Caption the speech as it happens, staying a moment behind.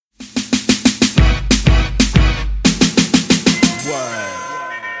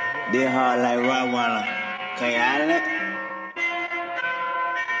They hard like Rottweiler. Can you handle it?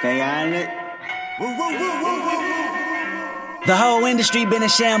 Can you handle it? The whole industry been in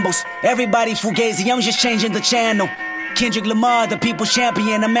shambles. Everybody fugazi, I'm just changing the channel. Kendrick Lamar, the people's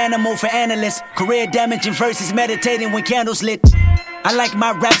champion, I'm animal for analysts. Career damaging verses, meditating when candles lit. I like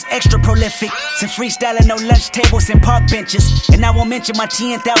my raps extra prolific. Some freestyling, no lunch tables and park benches. And I won't mention my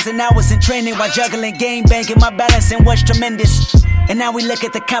 10,000 hours in training while juggling game banking. My balancing was tremendous. And now we look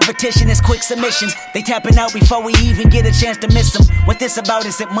at the competition as quick submission. They tapping out before we even get a chance to miss them. What this about,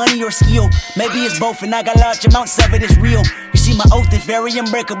 is it money or skill? Maybe it's both, and I got large amounts of it, it's real. You see, my oath is very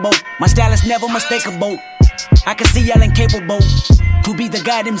unbreakable. My style is never mistakable. I can see y'all incapable to be the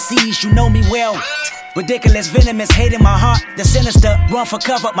god MCs, you know me well. Ridiculous, venomous, hate in my heart, the sinister. Run for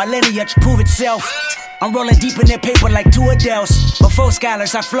cover, my lineage prove itself. I'm rolling deep in their paper like two Adele's. Before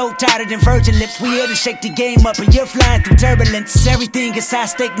scholars, I flow tighter than virgin lips. We here to shake the game up and you're flying through turbulence. Everything is high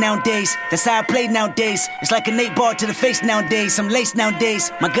stake nowadays. That's how I play nowadays. It's like an 8-ball to the face nowadays. I'm laced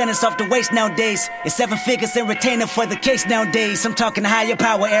nowadays. My gun is off the waist nowadays. It's 7 figures and retainer for the case nowadays. I'm talking higher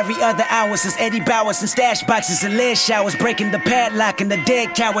power every other hour since Eddie Bowers and stash boxes and lead showers. Breaking the padlock and the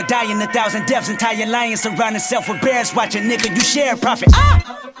dead coward. Dying 1,000 deaths. Entire lion surround itself with bears. Watch a nigga, you share profit.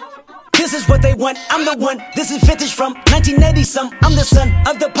 This is what they want, I'm the one. This is vintage from 1980-some. I'm the son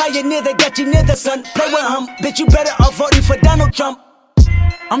of the pioneer that got you near the sun. Play with him, bitch, you better off voting for Donald Trump.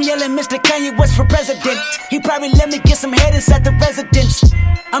 I'm yelling Mr. Kanye West for president. He probably let me get some head inside the residence.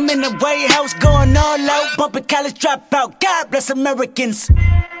 I'm in the White House going all out, bumping college dropout. God bless Americans.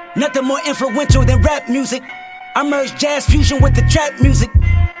 Nothing more influential than rap music. I merge jazz fusion with the trap music.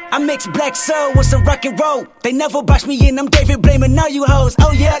 I mix black soul with some rock and roll. They never box me in, I'm David blaming all you hoes.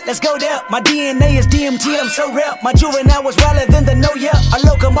 Oh yeah, let's go there. My DNA is DMT, I'm so rare. My juvenile was wilder than the no yeah. A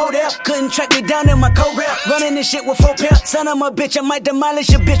locomotive, couldn't track me down in my co-rap. Running this shit with 4 pair. Son of a bitch, I might demolish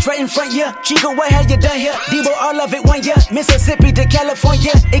your bitch right in front, yeah. Chico, what have you done here? Debo, all of it 1 year. Mississippi to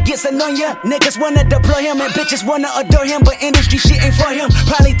California, it gets annoying. Niggas wanna deploy him and bitches wanna adore him. But industry shit ain't for him,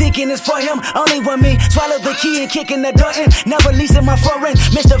 probably thinking it's for him. Only one me, swallow the key and kicking the door in. Never leasing my foreign,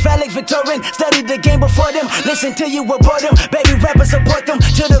 Mr. Valak Victorian, studied the game before them. Listen till you abort them. Baby rappers support them.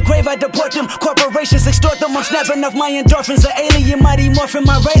 To the grave I deport them. Corporations extort them. I'm snapping off my endorphins. An alien mighty morphin.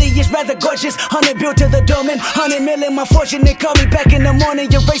 My radius rather gorgeous. 100 bill to the doorman. 100 million my fortune. They call me back in the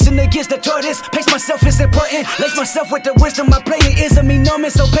morning. You're racing against the tortoise. Pace myself is important. Lace myself with the wisdom. My playing is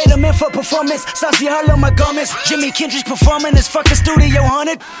enormous. So pay them in for performance. Saucy hollow my garments. Jimi Kendrick performing. This fucking studio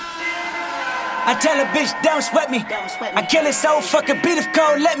haunted. I tell a bitch, don't sweat me. I kill it so fucking beat if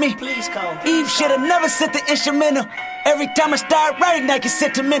cold, let me. Please call. Eve should've never sent the instrumental. Every time I start writing, I get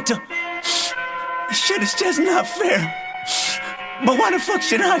sentimental. This shit is just not fair. But why the fuck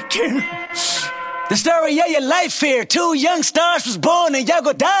should I care? The story of your life here. 2 young stars was born and y'all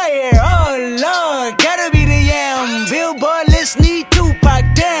gon' die here. Oh Lord, gotta be the yam. Billboard list need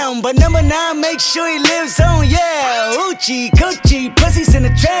Tupac down. But number 9, make sure he lives on, yeah. Oochie, coochie, pussies in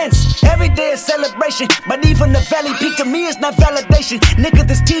a trance. Every day a celebration. But even the valley peak to me is not validation. Nigga,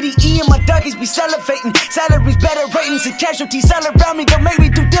 this TDE and my doggies be salivating. Salaries, better ratings, and casualties all around me. Don't make me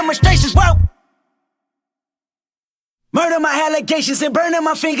do demonstrations, whoa. Murder my allegations and burning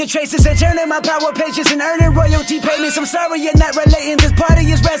my finger traces and turning my power pages and earning royalty payments. I'm sorry you're not relating, this party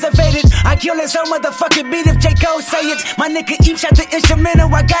is reservated. I kill it so motherfucking beat if J. Cole say it. My nigga Eve shot the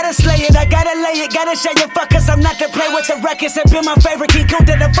instrumental, I gotta slay it. I gotta lay it, gotta show you fuckers I'm not to play with the records. Have been my favorite King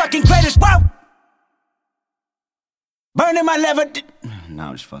Kunta, the fucking greatest, whoa. Burning my lever. Nah,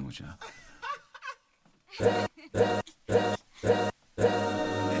 I'm just fucking with y'all.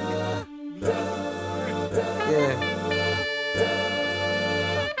 Yeah.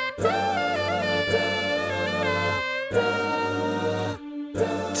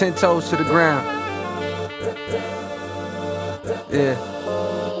 10 toes to the ground. Yeah.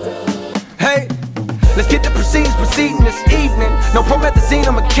 Hey, let's get the proceedings proceeding this evening. No promethazine,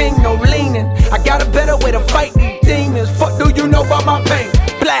 I'm a king, no leaning. I got a better way to fight these demons. Fuck do you know about my pain?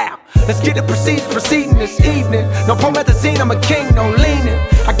 Blah. Let's get the proceedings proceeding this evening. No promethazine, I'm a king, no leaning.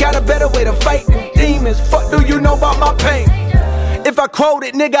 I got a better way to fight these demons. Fuck do you know about my pain? If I quote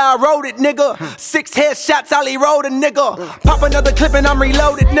it, nigga, I wrote it, nigga. 6 headshots, Ollie wrote a nigga. Pop another clip and I'm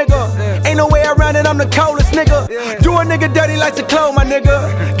reloaded, nigga. Ain't no way around it, I'm the coldest, nigga. Do a nigga dirty like to clone, my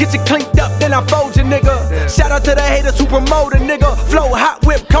nigga. Get you clinked up, then I fold you, nigga. Shout out to the haters who promote a nigga. Flow hot,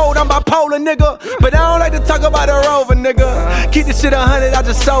 whip cold, I'm bipolar, nigga. But I don't like to talk about a rover, nigga. Keep this shit 100, I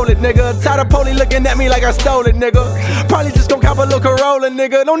just sold it, nigga. Tired of Poli looking at me like I stole it, nigga. Probably just gon' cop a little Corolla,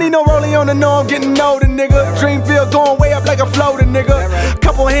 nigga. Don't need no rolling on the know I'm getting older, nigga. Dreamfield going way up like a floater, nigga.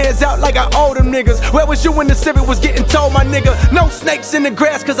 Couple hands out like I owe them niggas. Where was you when the Civic was getting told, my nigga? No snakes in the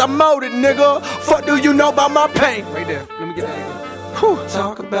grass cause I mowed it, nigga. Fuck do you know about my pain? Right there, let me get that again.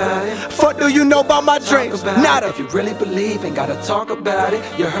 Talk about it. Fuck do you know about my dreams? Nada. If you really believe, ain't gotta talk about it.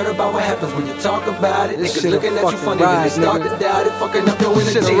 You heard about what happens when you talk about it. Niggas looking at you funny, then they start to doubt it. Fucking up your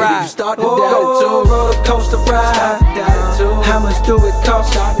energy, you start to doubt it too. Roller coaster ride. How much do it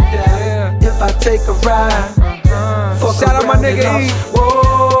cost? If I take a ride. Shout out my nigga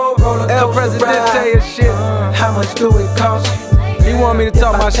E. El Presidente and shit. How much do it cost? He want me to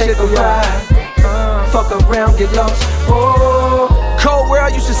talk my shit to y'all. Fuck around, get lost. Cold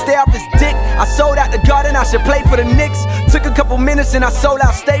world, you should stay off his dick. I sold out the Garden, I should play for the Knicks. Took a couple minutes and I sold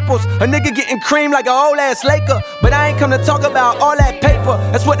out Staples. A nigga getting cream like a old ass Laker. But I ain't come to talk about all that paper.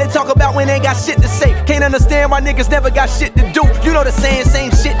 That's what they talk about when they ain't got shit to say. Can't understand why niggas never got shit to do. You know the saying,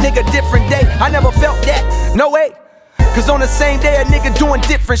 same shit, nigga, different day. I never felt that, no way. Cause on the same day a nigga doing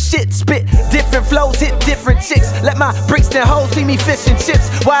different shit. Spit different flows, hit different chicks. Let my Brixton hoes see me fishing chips.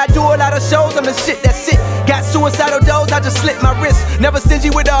 Why I do a lot of shows, I'm the shit that's it. Got suicidal doors, I just slit my wrist. Never stingy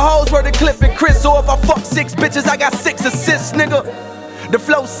with the hoes, word the Cliff and Chris. Or if I fuck 6 bitches, I got 6 assists, nigga. The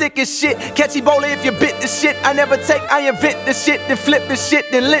flow sick as shit. Catch Ebola if you bit the shit. I never take, I invent the shit. Then flip the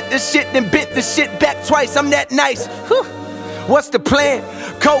shit, then lit the shit. Then bent the shit back twice, I'm that nice. Whew. What's the plan?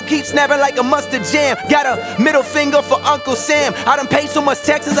 Coke keeps snapping like a mustard jam. Got a middle finger for Uncle Sam. I done paid so much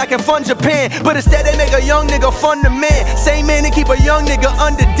taxes I can fund Japan. But instead they make a young nigga fund the man. Same man that keep a young nigga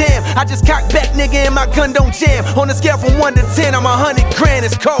under dam. I just cock back nigga and my gun don't jam. On a scale from 1 to 10, I'm 100 grand,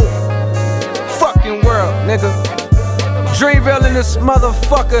 it's cold. Fucking world, nigga. Dreamville in this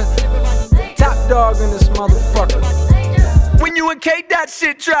motherfucker. Top dog in this motherfucker. When you and K, that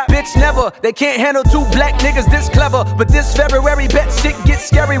shit drop. Bitch, never. They can't handle 2 black niggas this clever. But this February, bet shit gets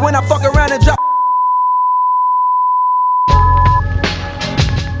scary when I fuck around and drop.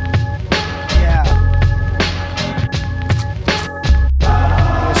 Yeah.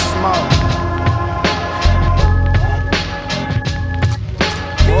 Smoke.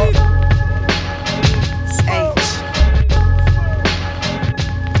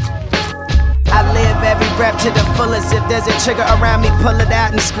 To the fullest. If there's a trigger around me, pull it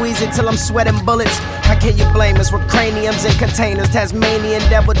out and squeeze it till I'm sweating bullets. How can you blame us? We're craniums in containers, Tasmanian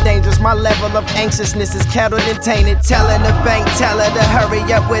devil dangerous. My level of anxiousness is kettled and tainted. Telling the bank teller to hurry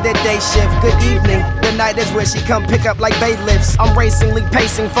up with a day shift. Good evening. The night is where she come pick up like bailiffs. I'm racingly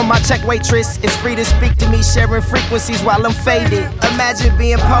pacing for my check waitress. It's free to speak to me, sharing frequencies while I'm faded. Imagine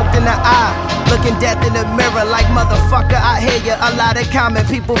being poked in the eye, looking death in the mirror like motherfucker. I hear ya. A lot of common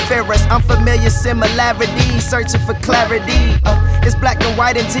people fear us. Unfamiliar similarities, searching for clarity. It's black and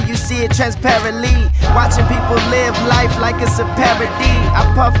white until you see it transparently. Watching people live life like it's a parody.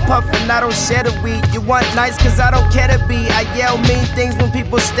 I puff and I don't share the weed. You want nice cause I don't care to be. I yell mean things when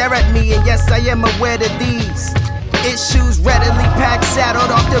people stare at me. And yes, I am aware of these issues readily packed,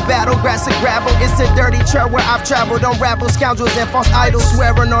 saddled off the battlegrass and gravel. It's a dirty trail where I've traveled, unravel scoundrels and false idols.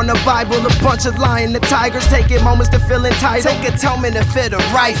 Swearing on the Bible, a bunch of lying. The tigers taking moments to feel entitled. Take atonement to fit a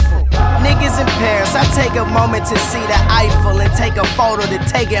rifle. Niggas in Paris, I take a moment to see the Eiffel and take a photo to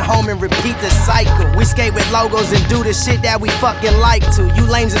take it home and repeat the cycle. We skate with logos and do the shit that we fucking like to. You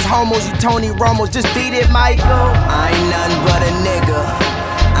lames is homos, you Tony Romos, just beat it, Michael. I ain't nothing but a nigga.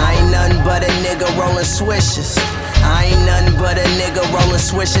 I ain't nothing but a nigga rolling swishes. I ain't nothing but a nigga rolling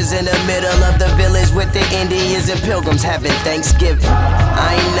swishes in the middle of the village with the Indians and pilgrims having Thanksgiving.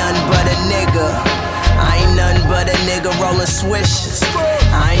 I ain't nothing but a nigga. I ain't nothing but a nigga rolling swishes.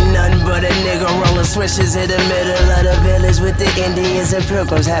 I ain't nothing but a nigga rolling swishes in the middle of the village with the Indians and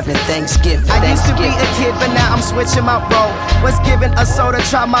pilgrims having Thanksgiving. I used to be a kid, but now I'm switching my role. Was given a soda,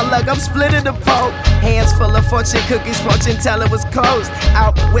 try my luck, I'm splitting the pole. Hands full of fortune cookies, fortune teller was closed.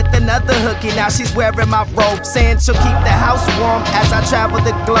 Out with another hooky, now she's wearing my robe. Saying she'll keep the house warm as I travel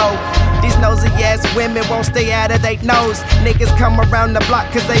the globe. These nosy ass women won't stay out of they nose. Niggas come around the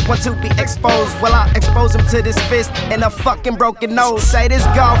block cause they want to be exposed. Well, I expose them to this fist and a fucking broken nose. Say this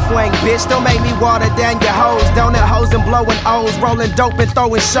golf swing, bitch, don't make me water down your hose. Donut hoes and blowing O's, rolling dope and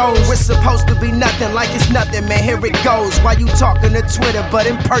throwing shows. We're supposed to be nothing like it's nothing, man, here it goes. Why you talking to Twitter, but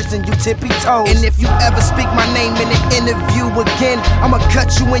in person you tippy toes. And if you ever speak my name in an interview again, I'ma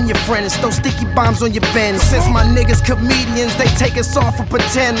cut you and your friends, throw sticky bombs on your bends. Since my niggas comedians, they take us off and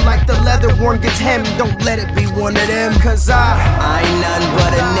pretend like the leather worn gets hemmed. Don't let it be one of them, cause I ain't nothing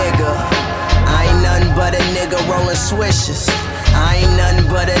but a nigga. I ain't nothing but a nigga rolling swishes. I ain't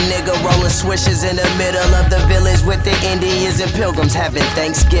nothing but a nigga rolling swishes in the middle of the village with the Indians and pilgrims having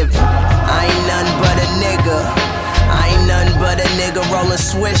Thanksgiving. I ain't nothing but a nigga. I ain't nothing but a nigga rolling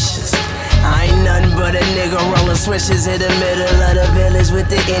swishes. I ain't nothing but a nigga rolling swishes in the middle of the village with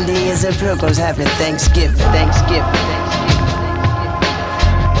the Indians and pilgrims having Thanksgiving. Thanksgiving.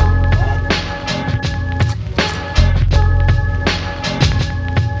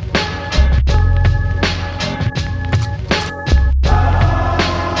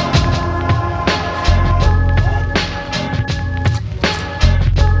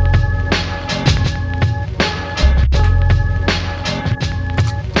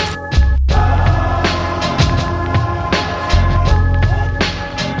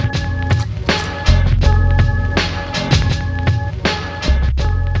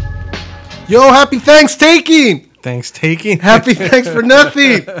 Yo, happy Thanksgiving! Thanksgiving. Happy thanks for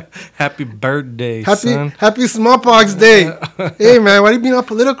nothing. Happy birthday, son. Happy smallpox day. Hey, man, why are you being all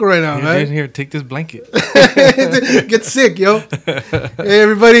political right now, man? Here, take this blanket. Get sick, yo. Hey,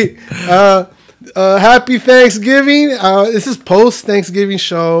 everybody. Happy Thanksgiving. This is post-Thanksgiving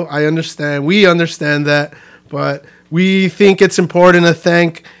show. I understand. We understand that. But we think it's important to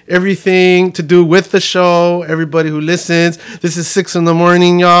thank everything to do with the show, everybody who listens. This is 6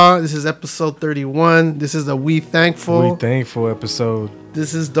 a.m, y'all. This is episode 31. This is the We Thankful. We Thankful episode.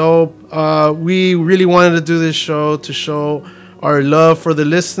 This is dope. We really wanted to do this show to show our love for the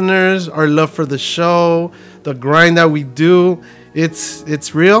listeners, our love for the show, the grind that we do.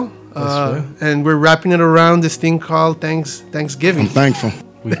 It's real. And we're wrapping it around this thing called Thanksgiving. I'm thankful.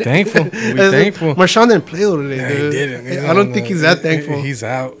 We thankful. We thankful. Marshawn didn't play today, Yeah, dude. he didn't. I don't think he's that thankful. He's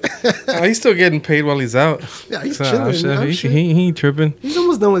out. He's still getting paid while he's out. Yeah, he's So, chilling. He ain't tripping. He's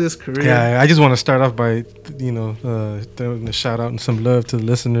almost done with his career. Yeah, I just want to start off by, throwing a shout out and some love to the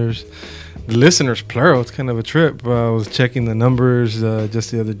listeners. The listeners, plural. It's kind of a trip. I was checking the numbers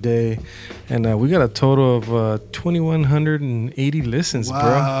just the other day, and we got a total of 2,180 listens,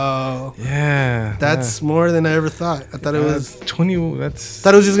 Wow. bro. Yeah. That's more than I ever thought. I thought it was 20. That's.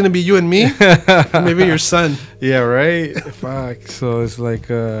 thought it was just gonna be you and me. Maybe your son. Yeah, right. Fuck. So it's like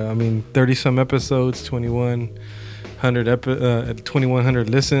 30 some episodes, 2,100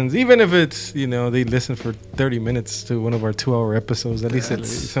 listens. Even if it's they listen for 30 minutes to one of our 2-hour episodes, at least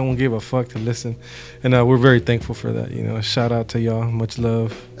someone gave a fuck to listen, and we're very thankful for that. Shout out to y'all. Much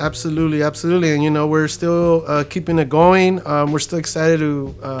love. Absolutely, and we're still keeping it going. We're still excited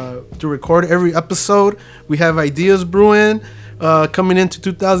to record every episode. We have ideas brewing. Coming into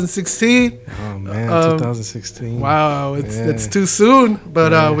 2016. Oh man, 2016. Wow, it's too soon,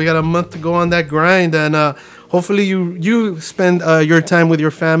 but we got a month to go on that grind, and hopefully you spend your time with your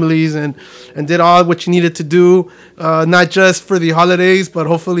families and did all what you needed to do, not just for the holidays, but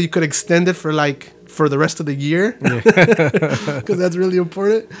hopefully you could extend it for the rest of the year, because that's really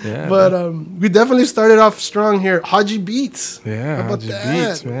important. Yeah, but we definitely started off strong here. Haji Beats. Yeah, how about Haji that?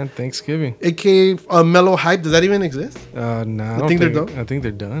 Beats, man. Thanksgiving. AKA Mellow Hype. Does that even exist? No, I think they're done. I think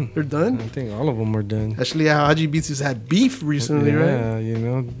they're done. They're done? I think all of them are done. Actually, Haji Beats has had beef recently, right?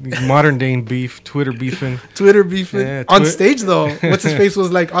 Yeah, modern day beef, Twitter beefing. Twitter beefing. Yeah, on stage, though. What's his face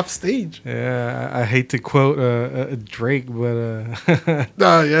was like off stage. Yeah, I hate to quote Drake, but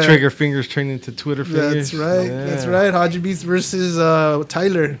trigger fingers turn into Twitter fingers. That's right. Yeah. That's right. Haji Beats versus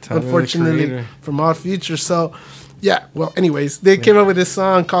Tyler, unfortunately, from Odd Future. So, yeah. Well, anyways, they came up with this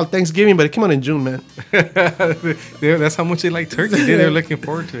song called Thanksgiving, but it came out in June, man. That's how much they like turkey. They're looking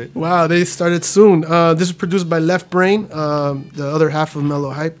forward to it. Wow, they started soon. This is produced by Left Brain, the other half of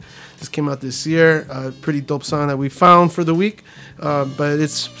Mellow Hype. This came out this year. Pretty dope song that we found for the week, but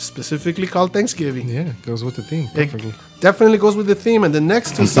it's specifically called Thanksgiving. Yeah, goes with the theme perfectly. It definitely goes with the theme. And the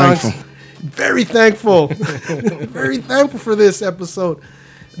next two songs, very thankful. Very thankful for this episode.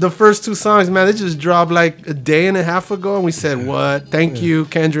 The first two songs, man, they just dropped like a day and a half ago, and we said, what? Thank you,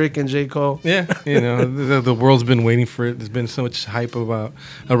 Kendrick and J. Cole. Yeah, the world's been waiting for it. There's been so much hype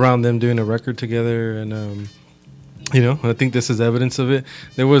around them doing a record together, and I think this is evidence of it.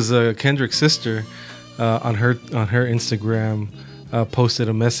 There was Kendrick's sister on her Instagram posted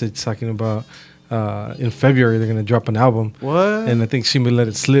a message talking about in February they're gonna drop an album. What? And I think she let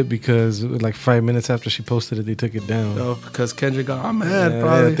it slip because like 5 minutes after she posted it, they took it down. Oh, because Kendrick got mad.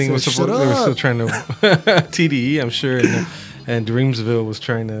 Probably. I think they were still trying to TDE, I'm sure. And Dreamsville was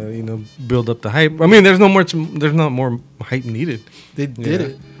trying to build up the hype. I mean, there's not more hype needed. They did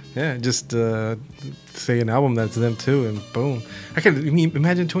it. Yeah, just say an album that's them too, and boom. I can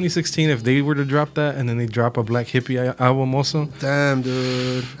imagine 2016 if they were to drop that, and then they drop a Black Hippie album also. Damn,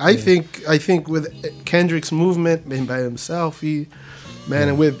 dude. I think with Kendrick's movement and by himself, he man.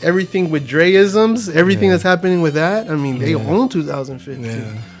 And with everything with Dre-isms, everything that's happening with that, I mean, they own 2015.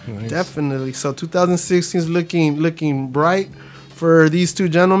 Yeah, nice. Definitely. So 2016 is looking bright for these two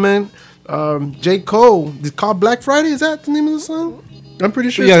gentlemen. J. Cole, it's called Black Friday. Is that the name of the song? I'm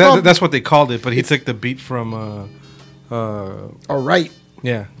pretty sure. Yeah, that's what they called it. But he took the beat from. All right.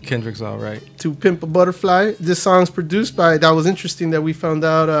 Yeah, Kendrick's All Right. To Pimp a Butterfly. This song's produced by. That was interesting that we found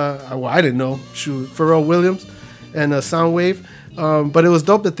out. Well, I didn't know. Pharrell Williams and Soundwave. But it was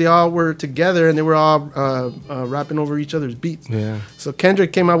dope that they all were together and they were all rapping over each other's beats. Yeah. So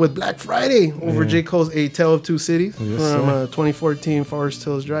Kendrick came out with Black Friday over J. Cole's A Tale of Two Cities from 2014 Forest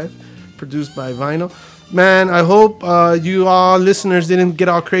Hills Drive, produced by Vinyl. Man, I hope you all listeners didn't get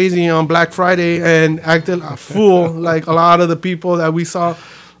all crazy on Black Friday and acted a fool like a lot of the people that we saw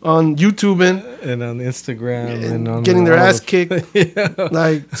on YouTube and on Instagram and on getting their ass kicked.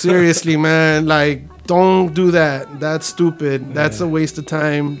 Like, seriously, man, like, don't do that. That's stupid. That's a waste of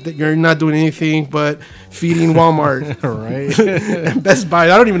time. You're not doing anything but feeding Walmart. Right. And Best Buy.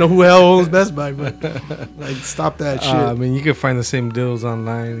 I don't even know who the hell owns Best Buy, but like, stop that shit. I mean, you can find the same deals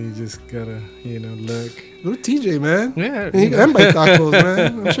online. You just gotta, look. Go to TJ, man. Yeah. You can buy tacos,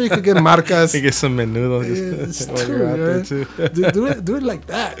 man. I'm sure you could get marcas. You get some menudo while you're out there too. Do it like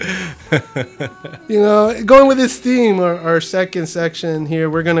that. Going with this theme, our second section here,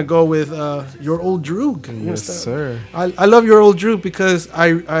 we're gonna go with Your Old Droog. Yes, sir. I love Your Old Droog because I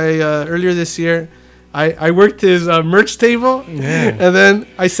earlier this year I worked his merch table, and then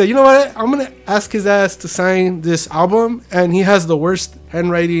I said, you know what? I'm gonna ask his ass to sign this album, and he has the worst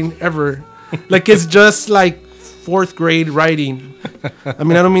handwriting ever. Like, it's just like 4th grade writing. I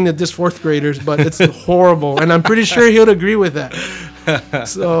mean, I don't mean that just 4th graders, but it's horrible, and I'm pretty sure he'll agree with that.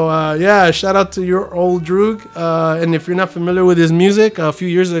 So shout out to Your Old Droog. And if you're not familiar with his music, a few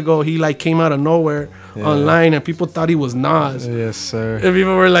years ago he came out of nowhere online, and people thought he was Nas. Yes, sir. And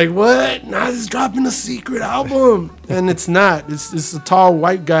people were like, "What? Nas is dropping a secret album?" And it's not. It's a tall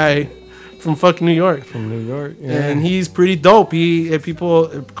white guy from fucking New York. And he's pretty dope.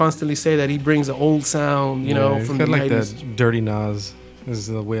 People constantly say that he brings an old sound, from the 90s. That dirty Nas. Is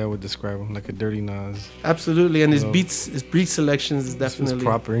the way I would describe him, like a dirty Nas. Absolutely, and his beat selections is definitely it's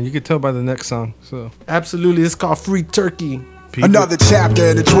proper, and you can tell by the next song. So absolutely, it's called Free Turkey. Another chapter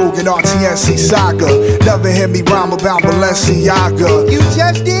in the Droog and RTNC saga. Never hear me rhyme about Balenciaga. You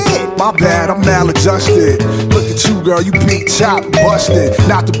just did. My bad, I'm maladjusted. Look at you, girl, you beat, chopped, busted.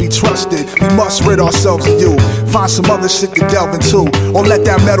 Not to be trusted, we must rid ourselves of you. Find some other shit to delve into, or let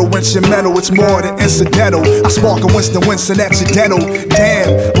that metal rinse your mental. It's more than incidental. I spark a Winston accidental.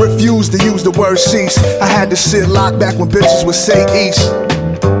 Damn, refuse to use the word sheesh. I had this shit locked back when bitches would say east.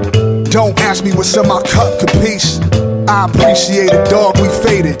 Don't ask me what's in my cup, capiche? I appreciate it, dog, we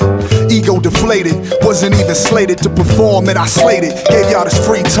faded. Ego deflated, wasn't even slated to perform, and I slated. Gave y'all this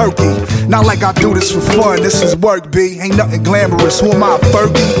free turkey. Not like I do this for fun, this is work, B. Ain't nothing glamorous, who am I,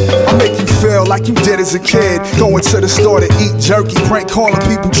 Fergie? I make you feel like you did as a kid. Going to the store to eat jerky. Prank calling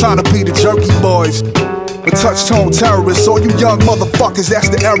people trying to be the jerky boys. A touch-tone terrorist, all you young motherfuckers, that's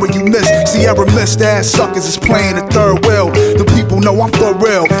the era you miss. Sierra missed ass suckers is playing the third wheel. The people know I'm for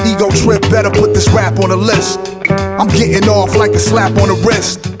real. Ego trip, better put this rap on the list. I'm getting off like a slap on the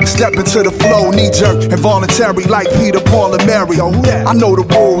wrist. Step into the flow, knee-jerk, involuntary like Peter, Paul, and Mary. I know the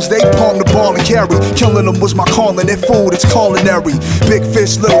rules, they palm the ball and carry. Killing them was my calling, their food, it's culinary. Big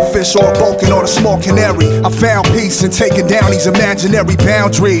fish, little fish, all bulking on a small canary. I found peace in taking down these imaginary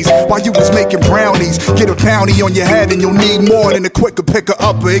boundaries. While you was making brownies, get a bounty on your head and you'll need more than a quicker picker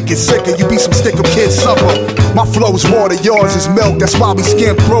upper. It gets sicker, you be some stick-up kid supper. My flow's water, yours is milk, that's why we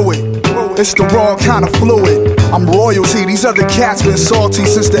skim through it. It's the wrong kind of fluid. I'm royalty, these other cats been salty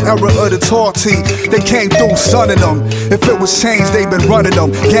since the era of the torty. They came through sunning them. If it was change, they been running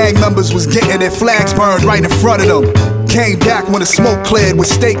them. Gang members was getting their flags burned right in front of them. Came back when the smoke cleared with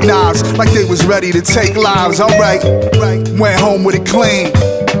steak knives, like they was ready to take lives. Alright, went home with it clean.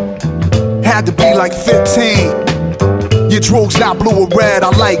 Had to be like 15. Your Droog's not blue or red,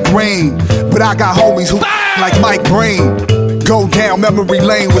 I like green. But I got homies who like Mike Breen. Go down memory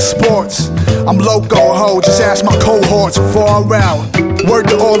lane with sports. I'm loco, ho, just ask my cohorts far out. Word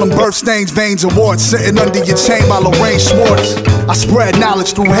to all them birth stains, veins, and warts. Sitting under your chain by Lorraine Schwartz. I spread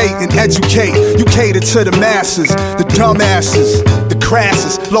knowledge through hate and educate. You cater to the masses, the dumbasses, the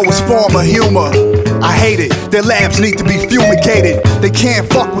crassest, lowest form of humor. I hate it, their labs need to be fumigated. They can't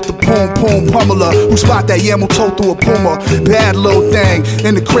fuck with the poom poom pummeler who spot that yaml toe through a puma. Bad little thing,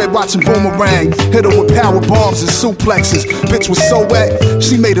 in the crib watching Boomerang. Hit her with power bombs and suplexes. Bitch was so wet,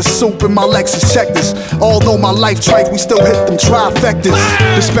 she made a soup in my Lexus. Check this, although my life tripe, we still hit them trifectas.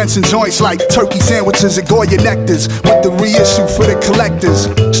 Dispensing joints like turkey sandwiches and Goya nectars, with the reissue for the collectors.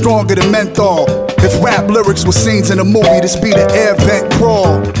 Stronger than menthol. If rap lyrics were scenes in a movie, this be the air vent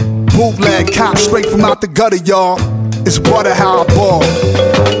crawl. Bootleg cop straight from out the gutter, y'all. It's butter how I ball.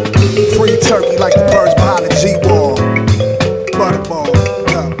 Free turkey like the birds behind the G-wall. Butterball,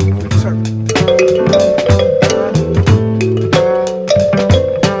 yeah, free turkey.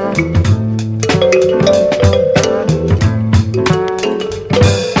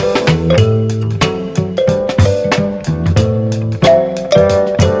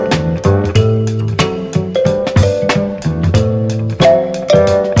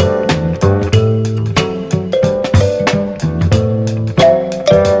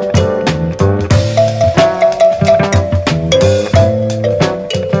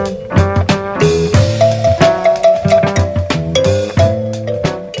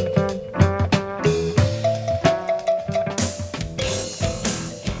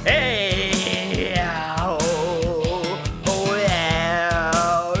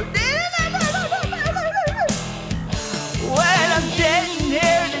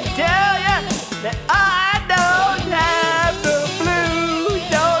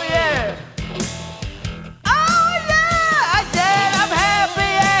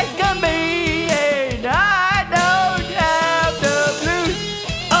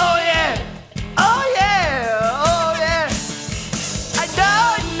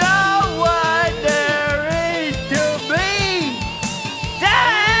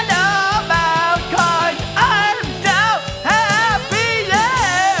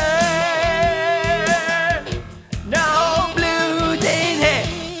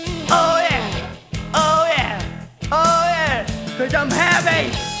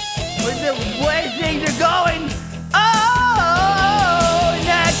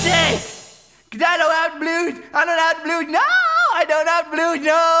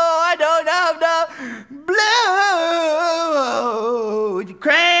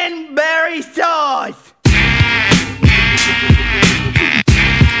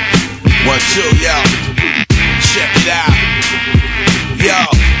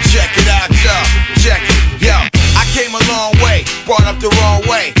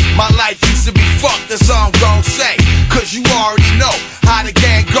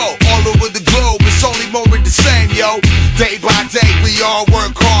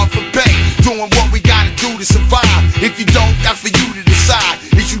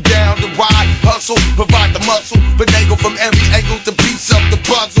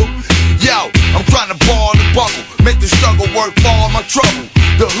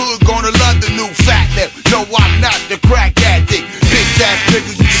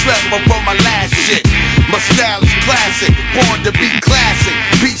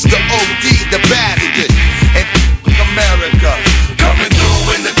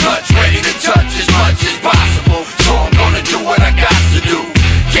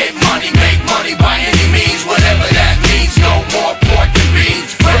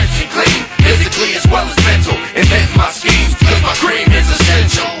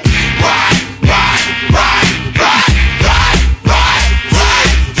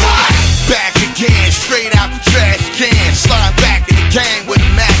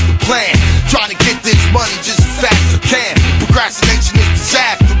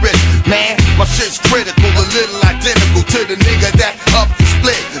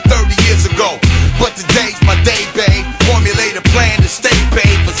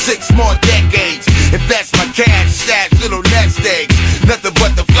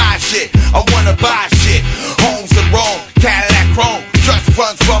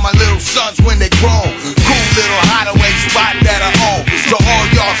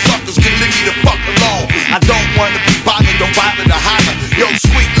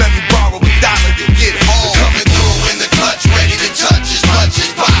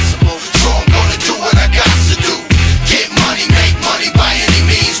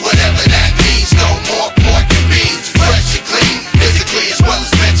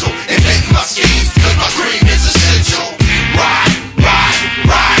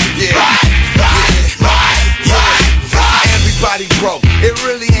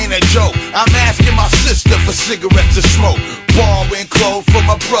 Cigarettes to smoke, borrowing clothes from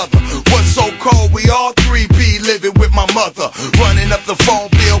my brother. What's so cold? We all 3 be living with my mother. Running up the phone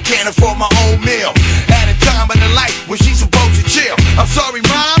bill, can't afford my own meal. At a time in the life when she's supposed to chill, I'm sorry,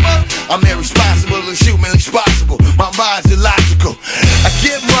 mama. I'm irresponsible and humanly responsible. My mind's illogical. I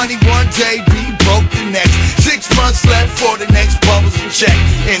get money one day, be broke the next. 6 months left for the next bubbles and check.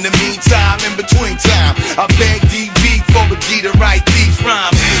 In the meantime, in between time, I beg DB for a D to write these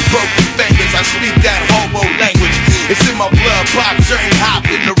rhymes. Broken fingers, I speak that homo language. It's in my blood, pop train hop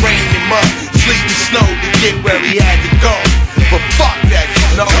in the rain and mud. Sleet and snow to get where he had to go. But fuck that,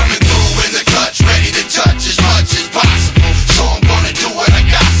 no. Coming through in the clutch, ready to touch as much as possible. So I'm gonna do what I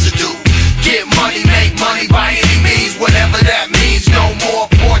got to do. Get money, make money by any means, whatever that means. No more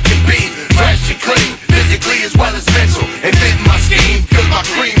pork and beans, fresh and clean, physically as well as mental. And fitting my scheme, cause my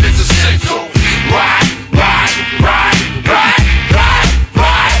cream is essential. Ride, ride, ride, ride, ride,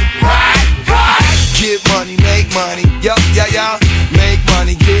 ride, ride, ride. Get money, make money, yo, yo, yo. Make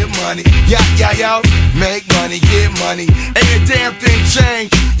money, get money, yo, yo, yo. Make money, get money. Ain't a damn thing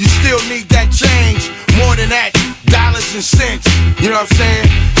changed, you still need that change. More than that, dollars and cents, you know what I'm saying?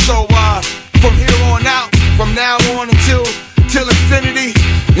 So from here on out, from now on till infinity,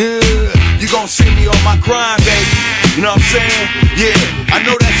 you gon' see me on my grind, baby. You know what I'm saying? Yeah, I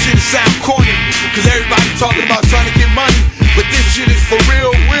know that shit sound corny, cause everybody talking about trying to get money, but this shit is for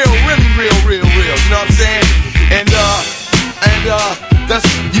real, real, really real, real, real. You know what I'm saying? And that's,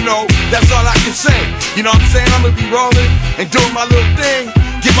 you know, that's all I can say. You know what I'm saying? I'm gonna be rolling and doing my little thing,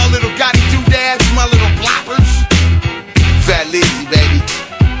 get my little gotti doodads, my little bloppers. Fat Lizzy, baby.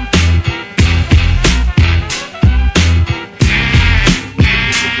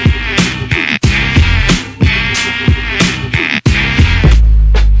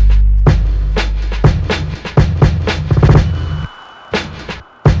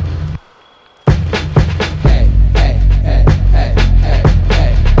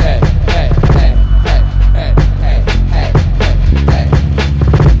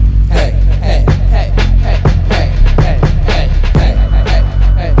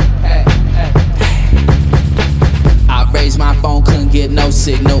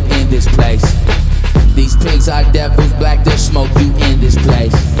 Signal in this place. These pigs are devils, black, they'll smoke you in this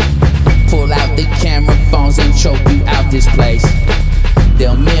place. Pull out the camera phones and choke you out this place.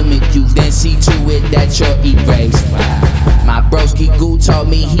 They'll mimic you, then see to it that you're erased. My broski goo told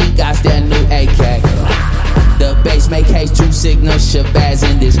me he got that new AK. The bass make haste to signal Shabazz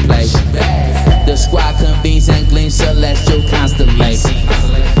in this place. The squad convenes and gleams celestial constellation.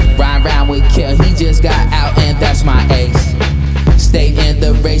 Rhyme round with Kill, he just got out and that's my ace. Stay in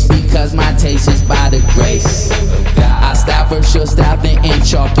the race because my taste is by the grace. I style for sure, style then in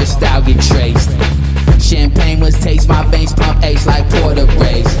chalk, your style get traced. Champagne was taste, my veins pump ace like Porter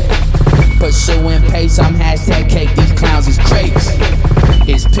Race. Pursuing pace, I'm hashtag cake, these clowns is crepes.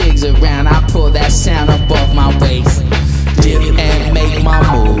 It's pigs around, I pull that sound up off my waist. Dip and make my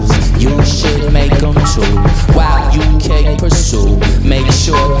moves, you should make them too. While you can pursue, make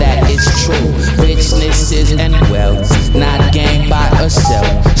sure that it's true. Richness is and wealth, not gained by a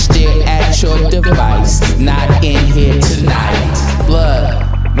self. Stare at your device, not in here tonight.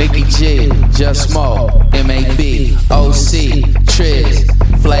 Blood, Mickey G, Just Smoke, MAB, OC, Triz,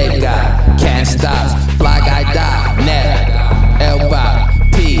 Flag Guy, Can't Stop, Fly Guy Die, Net, Elba,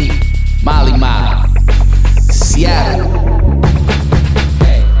 P, Molly Ma, Seattle.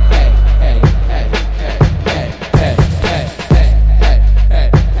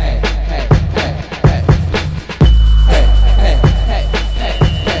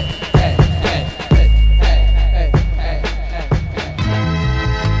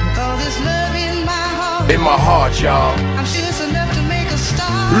 In my heart, y'all. I'm serious enough to make a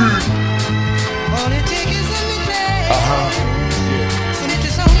start. All it takes is a little play. And if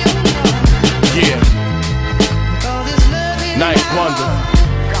it's on your mind. Yeah. All this love in Ninth my Wonder.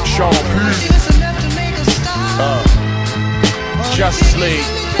 heart. Sean I'm P. serious enough to make a start. All Justice it takes League. is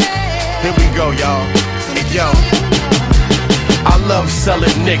a little play. Here we go, y'all. Hey, yo. I love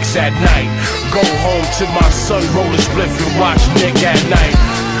selling nicks at night. Go home to my son, roll a spliff and watch Nick at night.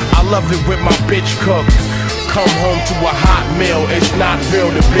 I love it when my bitch cook. Come home to a hot meal, it's not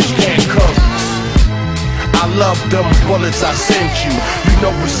real, the bitch can't cook. I love them bullets I sent you. You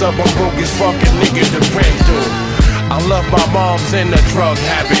know what's up, I'm broke as fuck, a nigga to rent through. I love my mom's in a drug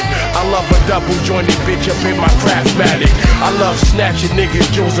habit. I love a double jointed bitch up in my Craftmatic. I love snatching niggas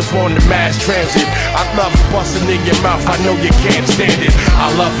jewels up on the mass transit. I love busting in your mouth, I know you can't stand it.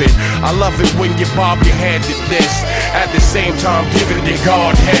 I love it when you bob your head to this. At the same time giving the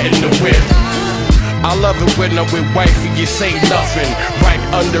guard head in the whip. I love it when I'm with wife and you say nothing. Right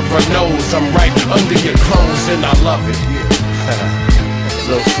under her nose, I'm right under your clothes and I love it.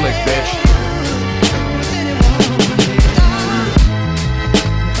 Little slick bitch.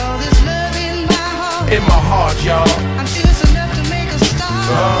 In my heart, y'all. I'm serious enough to make a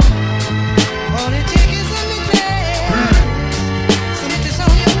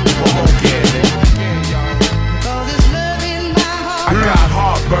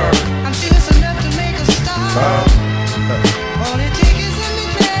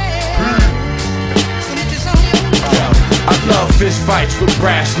fist fights with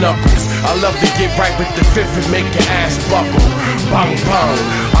brass knuckles. I love to get right with the fifth and make your ass buckle. Bang bang.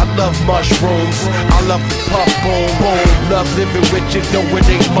 I love mushrooms. I love the puff boom boom. Love living with you though it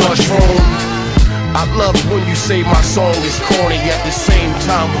ain't mushroom. I love when you say my song is corny, at the same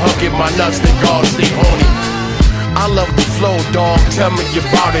time hugging my nuts, the God stay horny. I love the flow, dog, tell me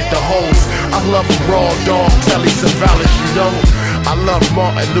about it, the hoes. I love the raw, dog, tell he's a valid, you know. I love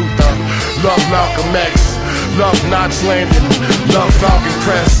Martin Luther, love Malcolm X, love Knots Landing, love Falcon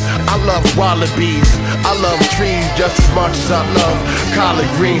Crest. I love wallabies, I love trees just as much as I love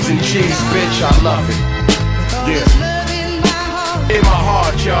collard greens and cheese, bitch, I love it. Yeah. In my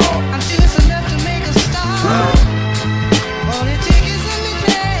heart, y'all. I'm sure it's enough to make a start. All it takes is a little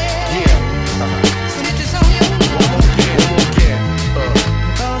play. Yeah. So let this on your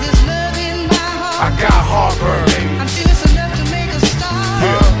all this love in my heart. I got heartburn, baby. I'm sure it's enough to make a start.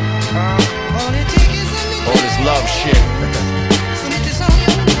 All it takes is a little All this love shit. so let this on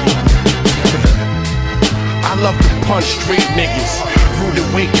your I love to punch street niggas. Food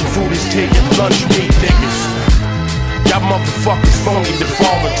and wait and food is taking lunch meat niggas. Y'all motherfuckers phony. The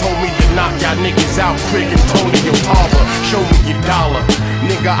farmer told me to knock y'all niggas out quick and Tony Otava. Show me your dollar.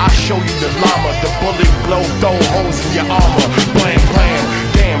 Nigga, I show you the llama. The bullet blow, throw holes in your armor. Blam, blam.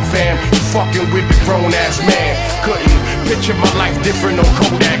 Damn fam, you fucking with the grown ass man. Couldn't picture my life different on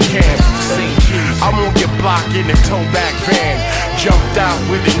Kodak cams. See, I'm on your block in a towback van. Jumped out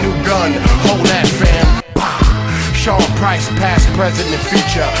with a new gun. Hold that fam. Sean Price, past, present, and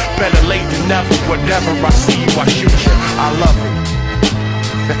future. Better late than never. Whatever I see you, I shoot you. I love it.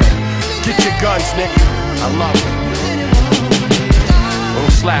 Get your guns, nigga. I love it.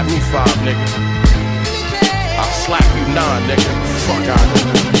 Don't slap me 5, nigga. I'll slap you 9, nigga. Fuck out of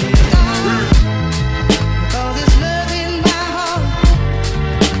here. all this love in my heart.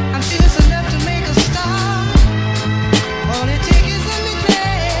 I'm sure it's enough to make a start. All it takes is a little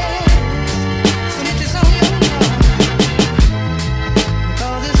play. So let this on your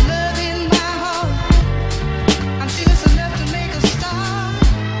all this love in my heart. I'm sure it's enough to make a start.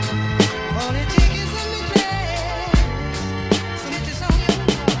 All it takes is a little play. So let this on your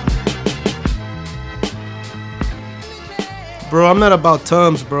Bro, I'm not about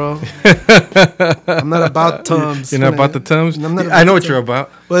Tums, bro. I'm not about Tums. You're not about the Tums? I'm not I know about what the you're about.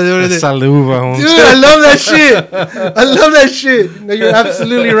 What is it? Saluva, Holmes. Dude, I love that shit. I love that shit. No, you're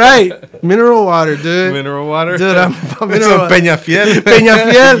absolutely right. Mineral water, dude. Mineral water? Dude, I'm about It's mineral some water. Peñafiel.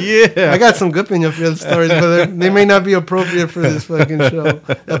 Peñafiel? Yeah. I got some good Peñafiel stories, but they may not be appropriate for this fucking show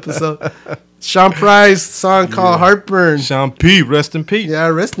episode. Sean Price, song called Heartburn. Sean P, rest in peace. Yeah,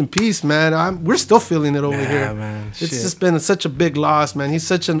 rest in peace, man. We're still feeling it over here. Man, It's shit. just been such a big loss, man.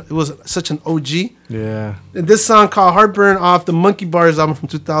 It was such an OG. Yeah. And this song called Heartburn off the Monkey Bars album from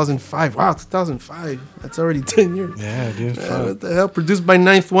 2005. Wow, 2005. That's already 10 years. Yeah, dude. Yeah, what the hell? Produced by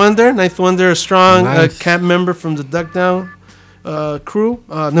Ninth Wonder. Ninth Wonder, a strong Nice. camp member from the Duck Down crew.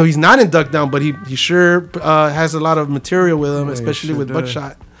 No, he's not in Duck Down, but he sure has a lot of material with him, Yeah, he especially sure with does.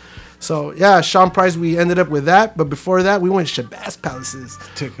 Buckshot. So, yeah, Sean Price, we ended up with that. But before that, we went Shabazz Palaces.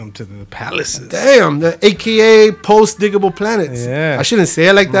 Took him to the palaces. Damn, the AKA Post Diggable Planets. Yeah. I shouldn't say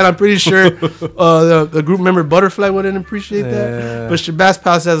it like that. I'm pretty sure the group member Butterfly wouldn't appreciate that. Yeah. But Shabazz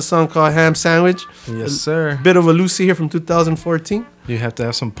Palaces has a song called Ham Sandwich. Yes, sir. Bit of a Lucy here from 2014. You have to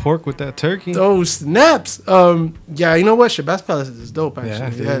have some pork with that turkey. Oh, snaps. Yeah, you know what? Shabazz Palaces is dope, Yeah,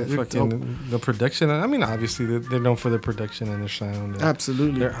 actually. dude, Yeah, they're dope. fucking the production. I mean, obviously they're known for their production and their sound. And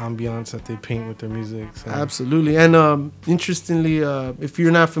Absolutely. their ambiance that they paint with their music. So. Absolutely. And interestingly, if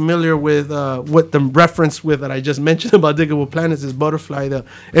you're not familiar with what the reference with that I just mentioned about Diggable Planets is Butterfly, the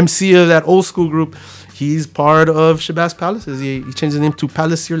MC of that old school group. He's part of Shabazz Palaces. He changed his name to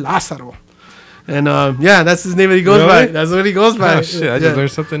Palacier Lázaro. And yeah, that's his name that he goes by. Really? That's what he goes by. Oh, shit, I just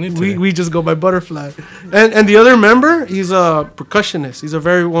learned something new today. We just go by Butterfly. And the other member, he's a percussionist. He's a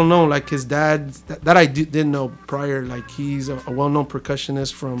very well known, like his dad, that I didn't know prior. Like he's a well known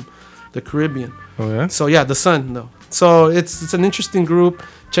percussionist from the Caribbean. Oh yeah. So yeah, the son though. So it's an interesting group.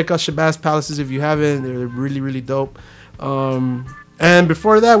 Check out Shabazz Palaces if you haven't. They're really dope. And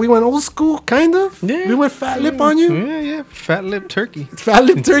before that, we went old school, kind of. Yeah. We went Fat Lip on you. Yeah. Fat Lip Turkey. Fat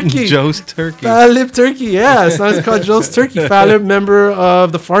Lip Turkey. Joe's Turkey. Fat Lip Turkey, yeah. The song's called Joe's Turkey. Fat Lip, member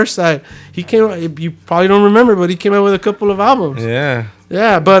of the Far Side. He came. You probably don't remember, but he came out with a couple of albums. Yeah.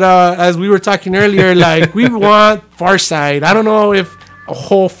 Yeah, but as we were talking earlier, like we want Far Side. I don't know if a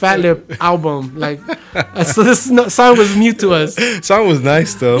whole Fat Lip album. Like, so this song was new to us. Song was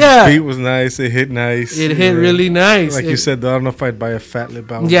nice though. Yeah. Beat was nice. It hit nice. It hit really nice. Like you said, though, I don't know if I'd buy a Fat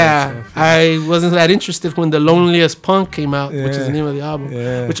Lip album. Yeah, I wasn't that interested when The Loneliest Punk came out, which is the name of the album,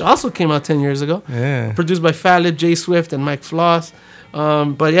 which also came out 10 years ago. Yeah. Produced by Fat Lip, Jay Swift, and Mike Floss.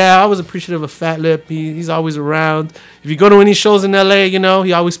 But yeah, I was appreciative of Fat Lip. He's always around. If you go to any shows in LA, you know,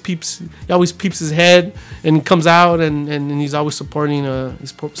 he always peeps his head and comes out and he's always supporting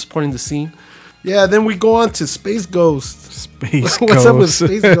the scene. Yeah, then we go on to Space Ghost. What's up with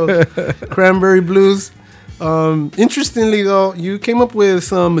Space Ghost? Cranberry Blues. Interestingly though, you came up with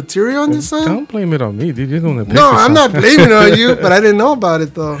some material on this song. Don't blame it on me, dude. You're the one that picked No, this I'm song. not blaming it on you, but I didn't know about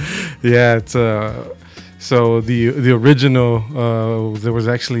it though. Yeah, it's so the original there was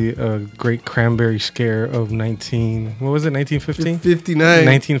actually a great cranberry scare of 1959.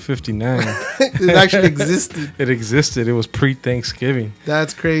 1959. It actually existed. It existed. It was pre-Thanksgiving.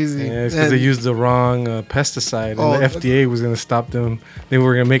 That's crazy. Yeah, it's because they used the wrong pesticide, and the FDA was going to stop them. They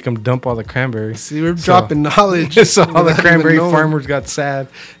were going to make them dump all the cranberries. See, we're dropping knowledge. So all the without cranberry even knowing. farmers got sad,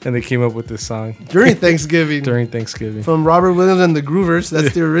 and they came up with this song During Thanksgiving. From Robert Williams and the Groovers.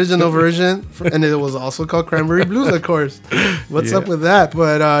 That's the original version. And it was also called Cranberry Blues, of course. What's up with that?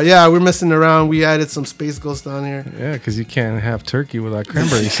 But yeah, we're messing around. We added some Space Ghost on here. Yeah, because you can't have turkey without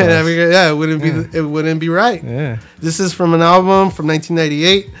cranberry sauce. Yeah, it wouldn't be right. Yeah. This is from an album from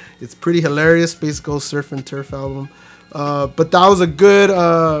 1998. It's pretty hilarious. Space Ghost Surf and Turf album. But that was a good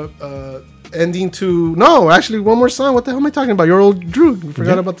ending to... No, actually, one more song. What the hell am I talking about? Your Old Droog. We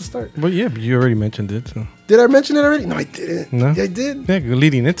forgot about the start. Well, yeah, but you already mentioned it. So. Did I mention it already? No, I didn't. No? Yeah, I did. Yeah,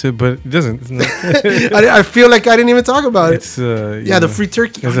 leading into it, but it doesn't. I feel like I didn't even talk about it. It's, the free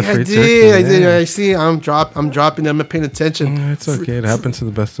turkey. There's a free I turkey. did. I see. I'm dropping. I'm not paying attention. It's okay. It happens to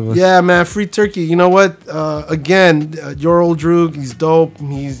the best of us. Yeah, man. Free turkey. You know what? Again, Your Old Droog. He's dope.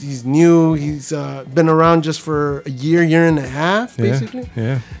 He's new. He's been around just for a year and a half, basically.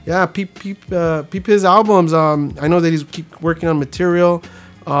 Yeah. Peep his albums. I know that he's keep working on material.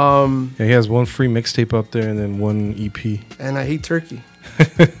 Yeah, he has one free mixtape up there and then one EP. And I hate turkey.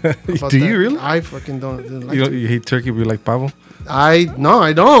 Do you really? I fucking don't. Like You hate turkey, but you like pavo? No,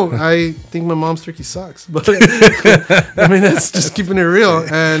 I don't. I think my mom's turkey sucks. But I mean, that's just keeping it real,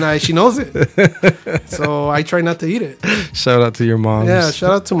 and she knows it. So I try not to eat it. Shout out to your mom. Yeah,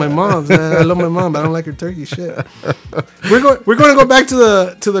 shout out to my mom. I love my mom, but I don't like her turkey shit. We're going to go back to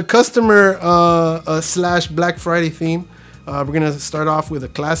the customer / Black Friday theme. We're gonna start off with a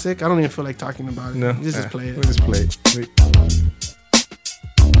classic. I don't even feel like talking about it. No, just play it. We'll just play it. Wait.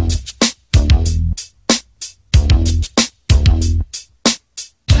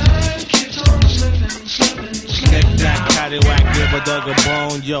 Paddywhack, give a dog a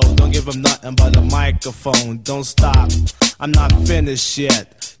bone. Yo, don't give him nothing but a microphone. Don't stop, I'm not finished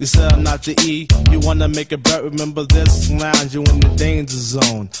yet. You said I'm not the E, you wanna make a bet. Remember this lounge, you in the danger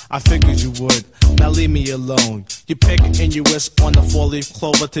zone. I figured you would, now leave me alone. You pick and you wish on the 4-leaf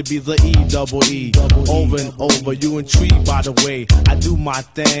clover to be the E-double-E. Over and over, you intrigued by the way I do my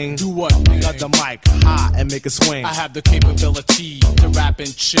thing. Do what? Got the mic high and make it swing. I have the capability to rap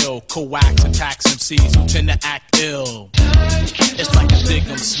and chill, coax attacks MCs who tend to act ill. It's like a dig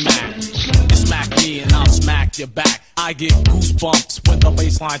 'em smack. You smack me and I'll smack your back. I get goosebumps when the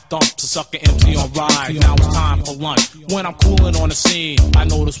baseline thumps. A sucker MC on ride. Now it's time for lunch. When I'm cooling on the scene, I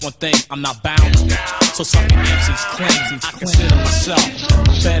notice one thing: I'm not bounced. So sucker MCs claim I consider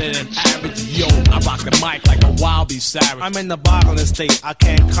myself better than average. Yo, I rock the mic like a wild beast savage. I'm in the bottling state, I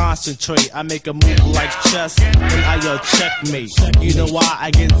can't concentrate. I make a move like chess when I yell checkmate. You know why I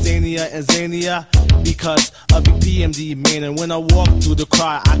get zanier and zanier? Because of the PMD man. And when I walk through the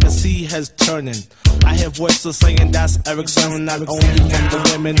crowd, I can see heads turning. I hear voices saying that's Eric Sermon, not only from the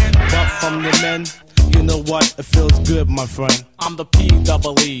women, but from the men. You know what? It feels good, my friend. I'm the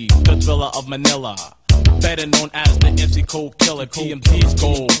P-double-E, the thriller of Manila. Better known as the MC Cold Killer. PMD's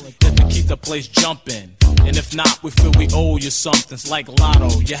goal is to keep the place jumping. And if not, we feel we owe you something. It's like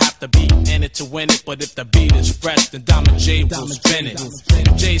Lotto, you have to be in it to win it. But if the beat is fresh, then Diamond J will spin it.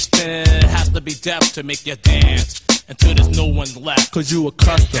 If J spin, it has to be deaf to make you dance until there's no one left. Cause you a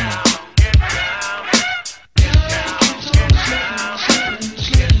customer.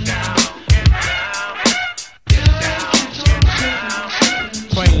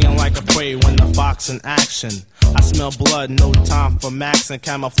 Praying like a prey when the fox in action. I smell blood, no time for max and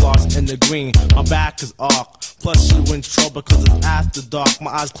camouflage in the green. My back is arc, plus you in trouble cause it's after dark.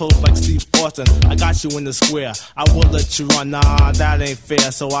 My eyes closed like Steve Austin, I got you in the square. I will let you run, nah, that ain't fair.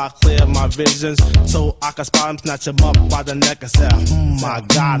 So I clear my visions, so I can spot him, snatch him up by the neck and say, I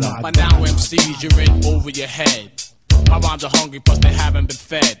got him. By now MCs, you're in over your head. My rhymes are hungry, plus they haven't been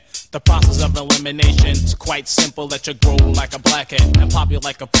fed. The process of elimination's quite simple. Let you grow like a blackhead and pop you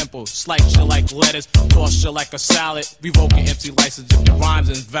like a pimple. Slice you like lettuce, toss you like a salad. Revoke your MC license if your rhyme's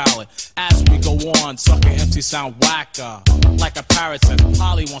invalid. As we go on, sucker MC sound whacker. Like a parrot says,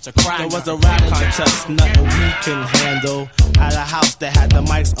 Polly wants a cracker. There was a rap contest, nothing we can handle. At a house that had the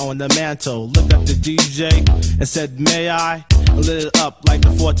mics on the mantle. Looked up the DJ and said, may I? Lit it up like the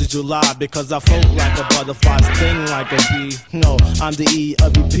 4th of July. Because I float like a butterfly, sting like a bee. No, I'm the E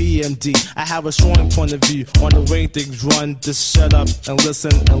of the PMD. I have a strong point of view on the way things run. Just shut up and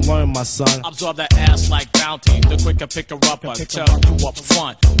listen and learn, my son. Absorb that ass like Bounty. The quicker pick her up, I tell you up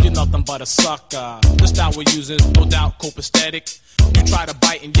front. You're nothing but a sucker. The style we're using, no doubt, copacetic. You try to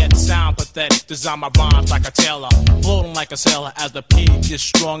bite and yet sound pathetic. Design my rhymes like a tailor, floating like a sailor. As the P gets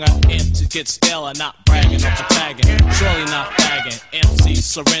stronger, MC gets staler. Not bragging or tagging, surely not fagging. MC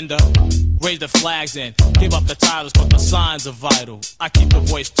surrender, raise the flags and give up the titles, but the signs are vital. I keep the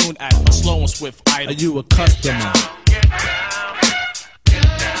voice tuned at a slow and swift idle. Are you a customer?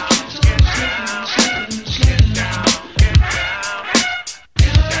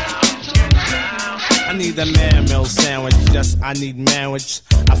 I need a man meal sandwich, yes, I need manwich.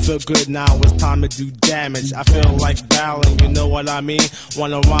 I feel good now, it's time to do damage. I feel like battling, you know what I mean?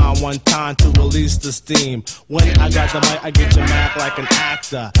 Wanna rhyme one time to release the steam. When I got the mic, I get you mad like an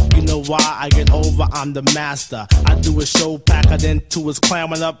actor. You know why I get over, I'm the master. I do a show packer, then two is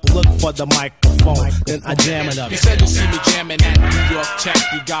clamming up. Look for the microphone, then I jam it up. You said you see me jamming at New York Tech.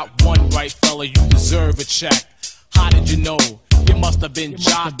 You got one right, fella, you deserve a check. How did you know? You must have been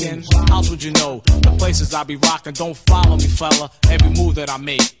jocking. How would you know? The places I be rocking. Don't follow me, fella. Every move that I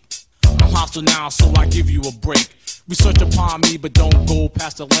make. I'm hostile now, so I give you a break. Research upon me, but don't go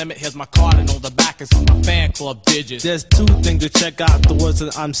past the limit. Here's my card, and on the back is my fan club digits. There's two things to check out the words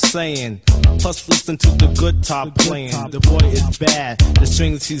that I'm saying. Plus, listen to the good top playing. The boy is bad. The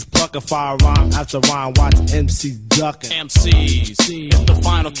strings he's plucking. Fire rhyme after rhyme. Watch MC ducking. MCs, it's the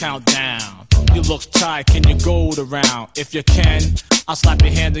final countdown. You look tight, can you go the round? If you can, I'll slap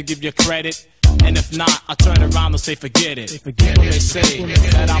your hand and give you credit. And if not, I'll turn around and say forget it. People may say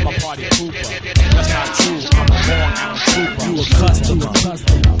that I'm a party pooper. That's not true, I'm a born out trooper. You a customer.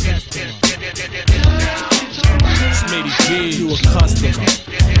 Smitty G, you a customer.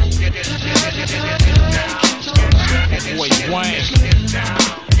 Boy Wayne.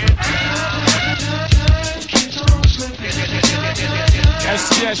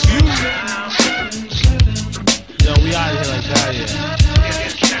 SCSU. Yo, we out of here like that, yeah.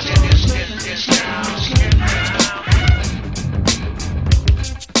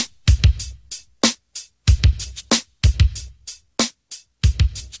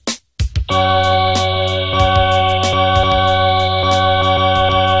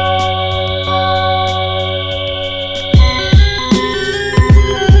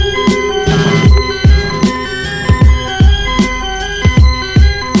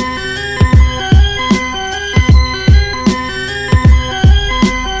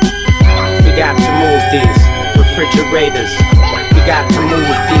 Refrigerators, we got to move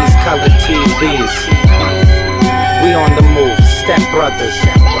these color TVs. We on the move, Step Brothers.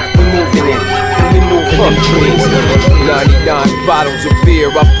 We moving it, and we moving them trees. 99 bottles of beer,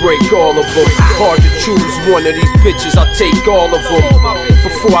 I break all of them. Hard to choose one of these bitches, I'll take all of them.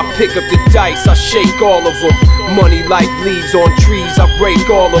 Before I pick up the dice, I shake all of them. Money like leaves on trees, I break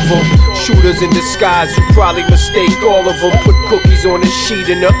all of them. Shooters in disguise, you probably mistake all of them. Put cookies on a sheet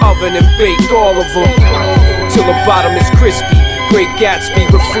in the oven and bake all of them. Till the bottom is crispy. Great Gatsby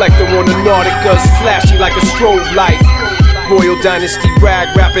reflector on the Nauticas, flashy like a strobe light. Royal Dynasty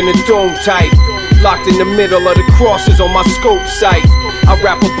rag wrapping the dome tight. Locked in the middle of the crosses on my scope sight. I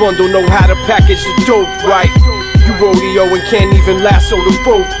wrap a bundle, know how to package the dope right. You rodeo and can't even lasso the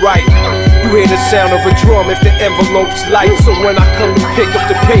rope right. You hear the sound of a drum if the envelope's light. So when I come to pick up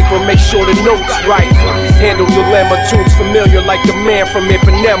the paper, make sure the note's right. Handle dilemma, tunes familiar like the man from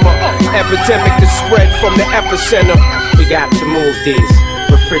Ipanema. Epidemic to spread from the epicenter. We got to move these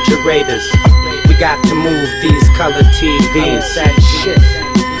refrigerators. We got to move these color TVs. That shit.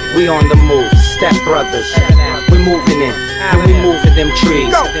 We on the move, Step Brothers. We moving it, and we moving them trees.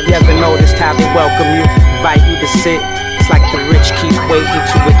 You ever noticed how they welcome you, invite you to sit? It's like the rich keep waiting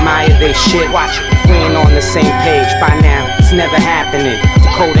to admire their shit. Watch, if we ain't on the same page by now, it's never happening.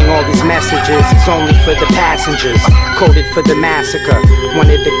 Decoding all these messages, it's only for the passengers. Coded for the massacre,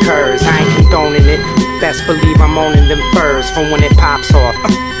 when it occurs, I ain't condoning it. Best believe I'm owning them furs from when it pops off.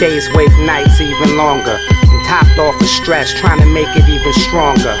 Days wait, nights even longer. Topped off of stress, trying to make it even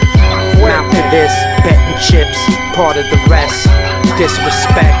stronger. Now to this, betting chips, part of the rest.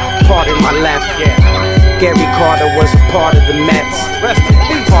 Disrespect, part of my left. Gary Carter was a part of the Mets.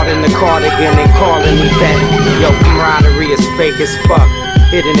 Part in the cardigan and calling event. Yo, camaraderie is fake as fuck.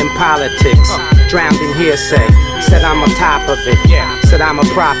 Hidden in politics, drowned in hearsay. Said I'm on top of it. Said I'm a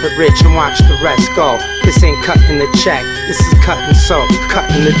profit rich and watch the rest go. This ain't cutting the check, this is cutting soap,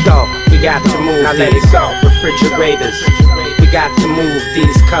 cutting the dough. We got to move. Now let it go. Refrigerators. We got to move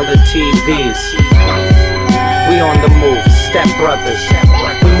these colored TVs. We on the move, Step Brothers.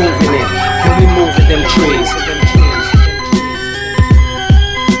 We moving it, and we moving them trees.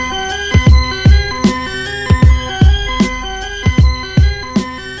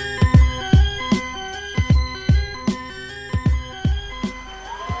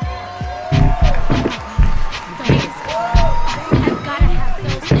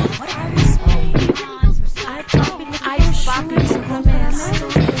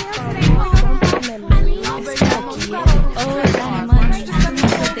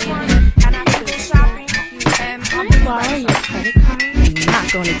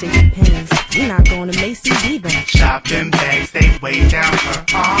 Gonna take pennies. We're not going to Macy's either. Shopping bags, they weigh down her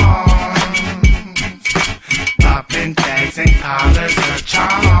arms. Popping tags and collars, her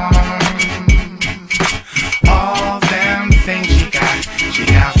charm. All them things she got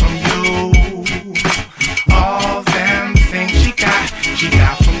from you. All them things she got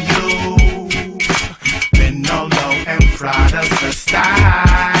from you. Manolo and Prada's her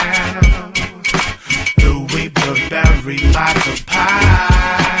style. Louis Burberry, lots of pie.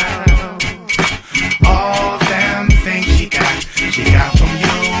 All them things she got from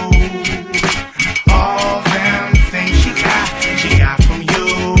you. All them things she got from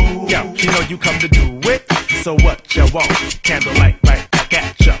you. Yo, she know you come to do it, so what you want? Candlelight right back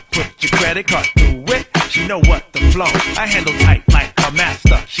at ya. Put your credit card through it. She know what the flow. I handle tight like a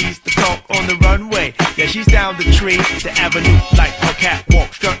master. She's the talk on the runway. Yeah, she's down the tree, the avenue like her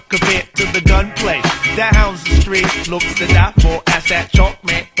catwalk. Struck compared to the gunplay. That hounds the street, looks to die for. Ask that chalk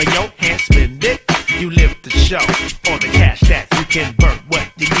man, but your hand spend it. You live the show, or the cash that you can burn.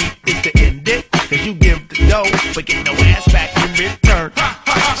 What you need is to end it. Cause you give the dough, but get no ass back in return.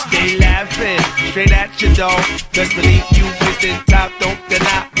 Stay laughing, straight at your door. Just believe you wasting time, don't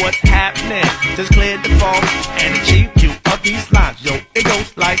deny what's happening. Just clear the phone and achieve you of these lines. Yo, it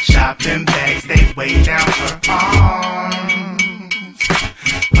goes like shopping bags, they weigh down her arms.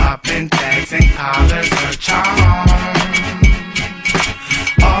 Popping tags and collars, her charm.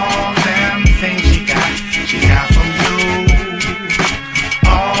 All them things she got from you.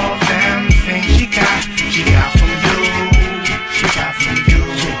 All them things she got from you. She got from you.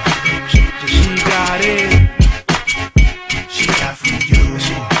 She got it. She got from you.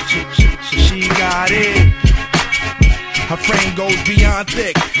 She got it. Her frame goes beyond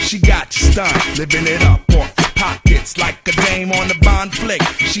thick. She got you stunned, living it up off your pockets like a dame on a Bond flick.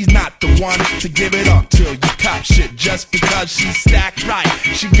 She's not the one to give it up till you cop shit just because she's stacked right.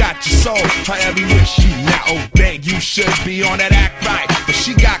 She got your soul, her every wish you now obey. You should be on that act right, but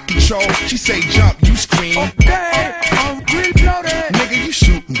she got control. She say jump, you scream. Okay, I'm reloaded. Nigga, you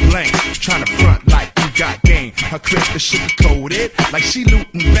shooting blanks, trying to front like you got game. Her crib is sugar coated like she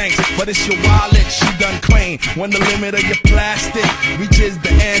looting banks, but it's your wallet she done claim. When the limit of your plastic reaches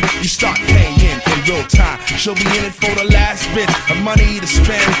the end, you start paying in real time. She'll be in it for the last bit of money to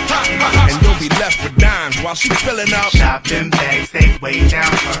spend, and you'll be left with dimes while she's filling up. Shopping bags, they weigh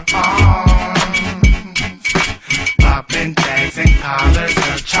down her arms. Popping tags and collars,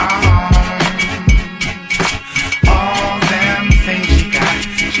 her charm. All them things she got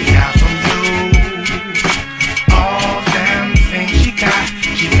from you. All them things she got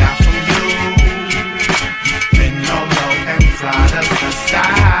from you. Manolo and Prada's her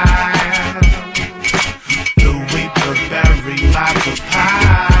style. Louis Burberry, lots of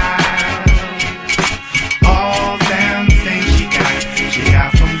pie. All them things she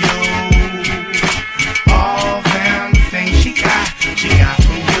got from you. All them things she got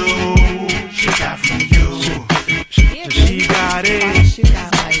from you. She got from you. She got it. She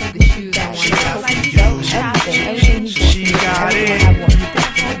got from you. She got it. She got it.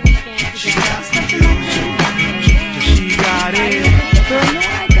 She got it.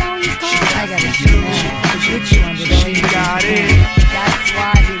 She got it. That's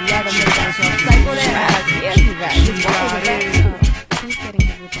why we let him make us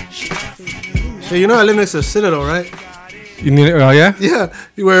Hey, you know I live next to a Citadel, right? You need it? Oh, yeah? Yeah,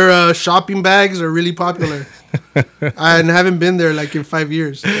 where shopping bags are really popular. I haven't been there like in 5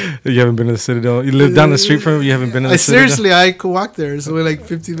 years. You haven't been to the Citadel? You live down the street from it? You haven't been to the Citadel? Seriously, I could walk there. It's only like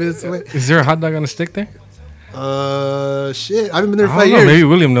 50 minutes away. Is there a hot dog on a stick there? Shit. I haven't been there in I 5 don't know, years. maybe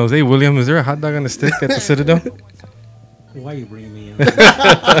William knows. Hey, William, is there a hot dog on a stick at the Citadel? Why you bring me in?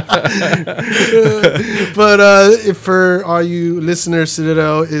 But if for all you listeners,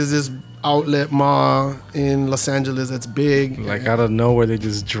 Citadel is this outlet mall in Los Angeles that's big. Like out of nowhere, they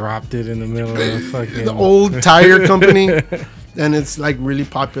just dropped it in the middle of the fucking... the old tire company. And it's like really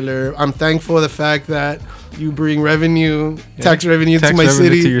popular. I'm thankful for the fact that you bring revenue, tax revenue to my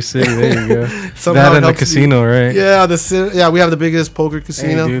city. To your city, there you go. Somehow that and the casino, right? Yeah, we have the biggest poker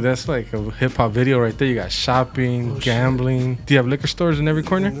casino. Hey, dude, that's like a hip hop video right there. You got shopping, gambling. Do you have liquor stores in every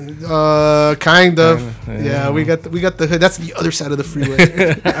corner? Kind of. Yeah, we got the hood. That's the other side of the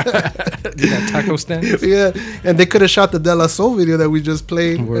freeway. You got taco stands. Yeah, and they could have shot the De La Soul video that we just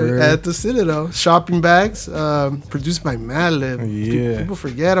played at the Citadel. Shopping bags, produced by Madlib. Yeah, people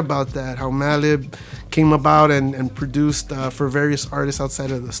forget about that. How Madlib came about and produced for various artists outside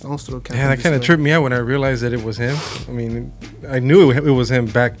of the Stones Throw campus. Yeah, that kind of tripped me out when I realized that it was him. I mean, I knew it was him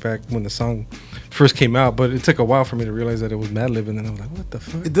back when the song first came out, but it took a while for me to realize that it was Madlib, and then I was like, what the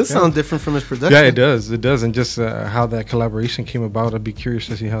fuck? It does sound different from his production. Yeah, it does, and just how that collaboration came about, I'd be curious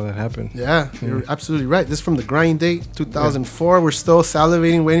to see how that happened. Yeah, you're absolutely right. This is from the Grind Date, 2004. Yeah. We're still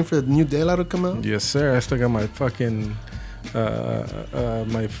salivating, waiting for the new De La to come out. Yes, sir. I still got my fucking...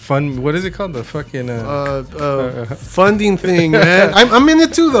 my fun, what is it called? The fucking funding thing, man. I'm in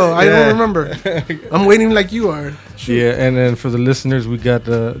it too, though. I don't remember. I'm waiting like you are. Shoot. Yeah, and then for the listeners, we got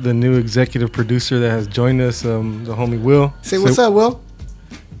the new executive producer that has joined us, the homie Will. Say what's up, Will?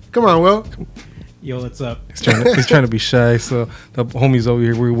 Come on, Will. Yo, what's up? He's trying to be shy, so the homies over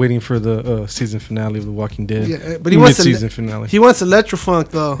here. We're waiting for the season finale of The Walking Dead. Yeah, but he wants season finale. He wants electrofunk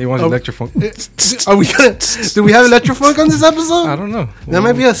though. He wants electrofunk. Are we gonna? Do we have electrofunk on this episode? I don't know. That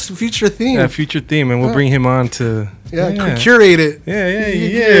might be a future theme. Yeah, future theme, and we'll bring him on to. Curate it.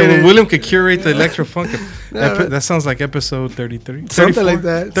 Yeah. William could curate the electrofunk. That sounds like episode 33. Something like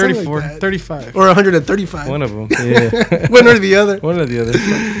that. 34, like that. 35. Or 135. One of them. Yeah. One or the other. One or the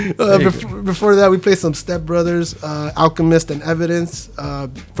other. Before that, we played some Step Brothers, Alchemist and Evidence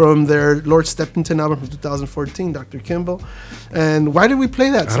from their Lord Steppenton album from 2014, Dr. Kimball. And why did we play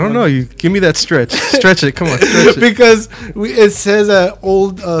that song? I don't know. You give me that stretch. Stretch it. Come on, stretch it. Because it says an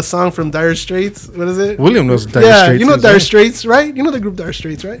old song from Dire Straits. What is it? William knows Dire Straits. You know Dire Straits, right? You know the group Dire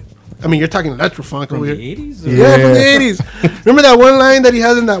Straits, right? I mean, you're talking electrofunk from over the 80s? Yeah, from the 80s. Remember that one line that he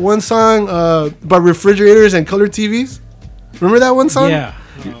has in that one song about refrigerators and color TVs? Remember that one song? Yeah.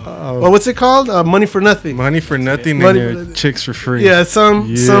 What's it called? Money for Nothing. Money for Nothing and your chicks for free. Yeah,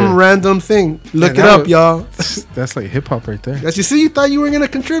 some random thing. Look it up, y'all. That's like hip hop right there. Yes, you see, you thought you were gonna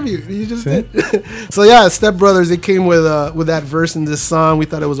contribute. You just did. So yeah, Step Brothers. They came with that verse in this song. We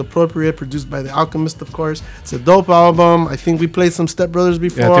thought it was appropriate. Produced by The Alchemist, of course. It's a dope album. I think we played some Step Brothers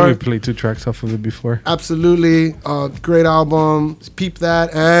before. Yeah, I think we played 2 tracks off of it before. Absolutely, great album. Peep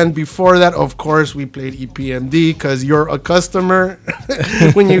that. And before that, of course, we played EPMD because you're a customer.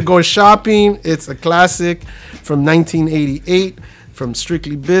 When you go shopping, it's a classic from 1988 from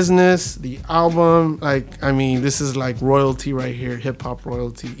Strictly Business. The album, this is like royalty right here, hip hop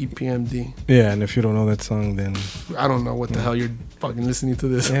royalty, EPMD. Yeah, and if you don't know that song, then I don't know what the hell you're fucking listening to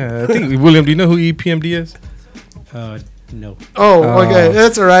this. Yeah, I think William, do you know who EPMD is? No. Oh, okay,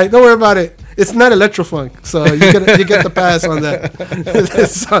 that's all right. Don't worry about it. It's not electrofunk, so you get the pass on that.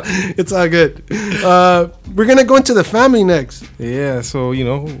 It's all good. We're gonna go into the family next. Yeah, so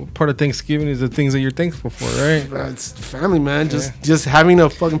part of Thanksgiving is the things that you're thankful for, right? It's family, man. Just having a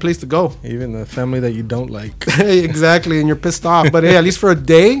fucking place to go. Even the family that you don't like. Exactly, and you're pissed off. But hey, at least for a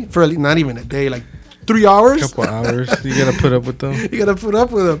day, not even a day, like 3 hours. Couple hours. You gotta put up with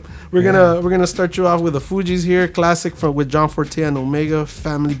them. We're gonna start you off with the Fugees here, classic with John Forte and Omega,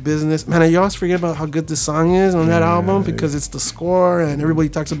 Family Business. Man, I always forget about how good this song is on that album because it's the score and everybody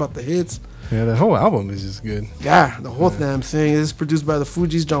talks about the hits. Yeah, the whole album is just good. Yeah, the whole damn thing. This is produced by the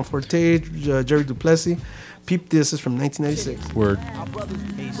Fugees, John Forte, Jerry Duplessis. Peep This is from 1996. Word.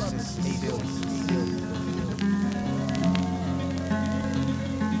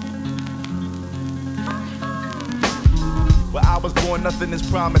 Where I was born, nothing is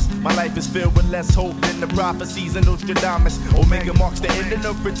promised. My life is filled with less hope than the prophecies of Nostradamus. Omega marks the ending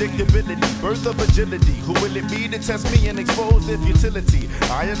of predictability, birth of agility. Who will it be to test me and expose their futility?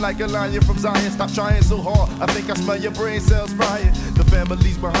 Iron like a lion from Zion, stop trying so hard. I think I smell your brain cells frying. The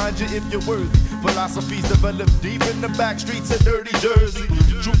family's behind you if you're worthy. Philosophies developed deep in the back streets of dirty Jersey.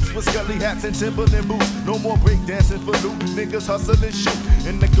 Troops with scully hats and Timberland boots. No more breakdancing for loot. Niggas hustle and shoot.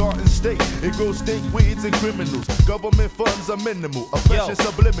 In the Garden State, it grows stink weeds and criminals. Government funds Emotions are minimal, affection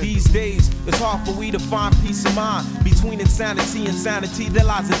subliminal. These days, it's hard for we to find peace of mind. Between insanity and sanity, there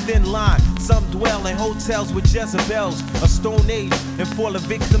lies a thin line. Some dwell in hotels with Jezebels, a stone age, and fall a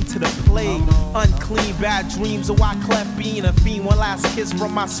victim to the plague. Unclean, bad dreams, a Wyclef being a fiend. One last kiss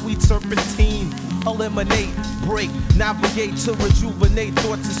from my sweet serpentine. Eliminate, break, navigate to rejuvenate.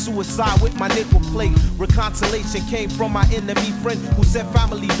 Thoughts of suicide with my nickel plate. Reconciliation came from my enemy friend who said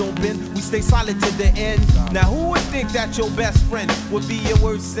family don't bend. We stay silent to the end. Now who would think that your best friend would be your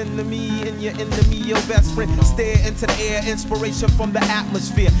worst enemy and your enemy your best friend? Stare into the air, inspiration from the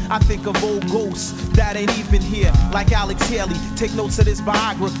atmosphere. I think of old ghosts that ain't even here, like Alex Haley. Take notes of this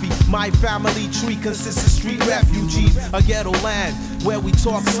biography. My family tree consists of street refugees, a ghetto land where we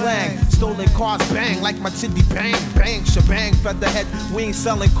talk slang. Stolen cars bang like my chitty bang, bang, shebang, featherhead. We ain't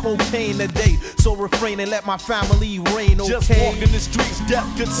selling cocaine today, so refrain and let my family reign, okay? Just walking the streets, death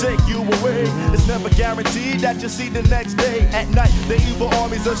could take you away. It's never guaranteed that you'll see the next day. At night, the evil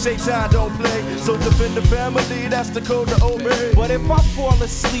armies of Shaitan don't play, so defend the family, that's the code to obey. But if I fall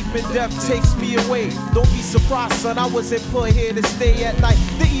asleep and death takes me away, don't be surprised, son, I wasn't put here to stay at night.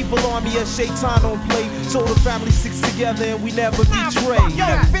 The evil army of Shaitan don't play, so the family sticks together and we never betray. Yo,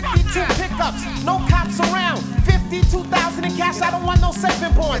 52 pickups, no cops around. 52,000 in cash, I don't want no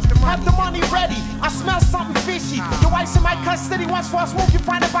saving bonds. Have the money ready, I smell something fishy. Your wife's in my custody, once for a smoke, you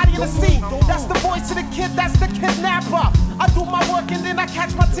find a body in the sea. That's the voice of the kid, that's the kidnapper. I do my work and then I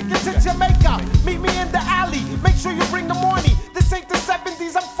catch my ticket to Jamaica. Meet me in the alley, make sure you bring the money. This ain't the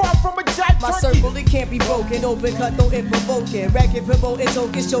 70s, I'm far from a jive My turkey. circle, it can't be broken. Open cut, no it provoking. Racket, promoting,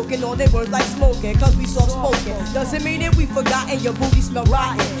 tokens, choking on their words like smoking. Cause we soft spoken. Doesn't mean that we forgotten. Your booty smell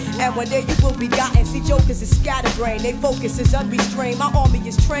rotten. And one day you will be gotten. See, jokers is scatterbrain. They focus is unrestrained. My army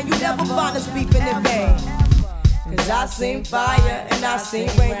is trained. You never find us beefing in vain. Cause I seen fire and I seen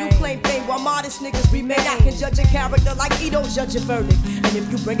rain. You claim pain while modest niggas remain. I can judge a character like he don't judge a verdict. And if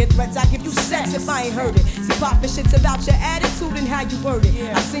you bring it threats, I give you sex if I ain't heard it. See, poppin' shit's about your attitude and how you word it.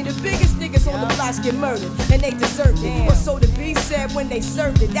 I seen the biggest niggas on the blocks get murdered, and they deserved it. But so the B said when they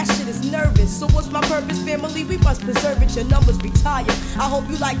served it, that shit is nervous. So what's my purpose, family? We must preserve it. Your numbers retired. I hope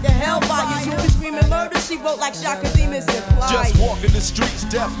you like the hellfires. You be screaming murder, she wrote like Shaka Demus and Just walking the streets,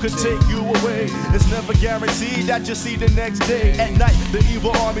 death could take you away. It's never guaranteed that you'll see the next day. At night, the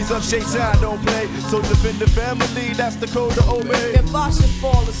evil armies of Shaitan don't play, so defend the family, that's the code to obey. If I should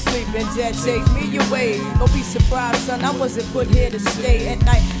fall asleep and death takes me away, don't be surprised, son, I wasn't put here to stay. At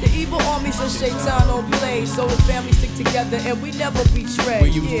night, the evil armies of Shaitan don't play, so the family stick together and we never betray. We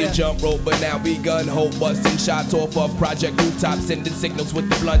used to jump rope, but now we gun hope, busting shots off of project rooftops, sending signals with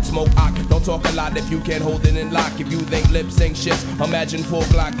the blood smoke. I don't talk a lot if you can't hold it in lock. If you think lip sync shifts, imagine full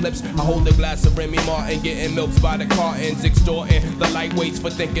Glock clips. I hold a glass of Remy Martin, getting milks by the cartons, extorting the lightweights for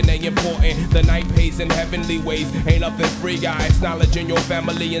thinking they important. The night pays in heavenly ways, ain't nothing free, guys. Knowledge in your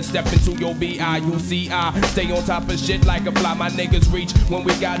family and step into your B-I-U-C-I. Stay on top of shit like a fly, my niggas reach. When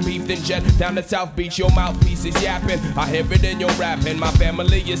we got beef, then jet down to South Beach. Your mouthpiece is yapping, I hear it in your rapping. My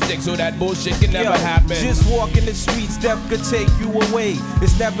family is sick, so that bullshit can never happen. Just walking the streets, death could take you away.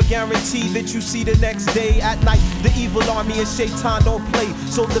 It's never guaranteed that you see the next day. At night, the evil army of Shaitan don't play,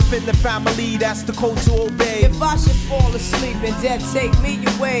 so defend the family, that's the code to obey. If I should fall asleep and death take me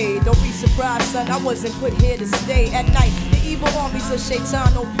away, don't be surprised, son, I wasn't put here to stay. At night, the evil armies of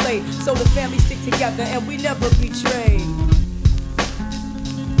Shaitan don't play, so the family stick together and we never betray.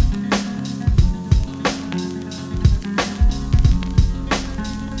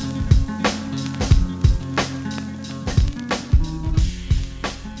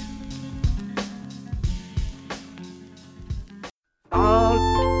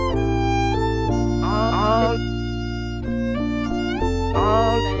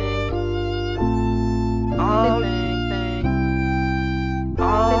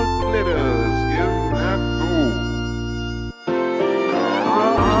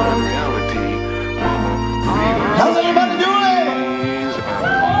 How's everybody doing?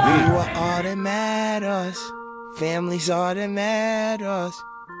 You are all that matters. Family's all that matters.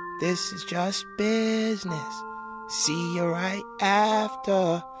 This is just business. See you right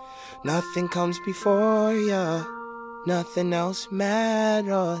after. Nothing comes before ya. Nothing else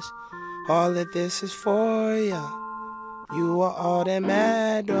matters. All of this is for ya. You are all that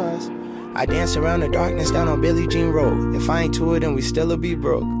matters. I dance around the darkness down on Billie Jean Road. If I ain't to it, then we still'll be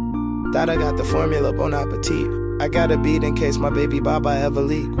broke. Thought I got the formula, bon appetit. I got a beat in case my baby Baba ever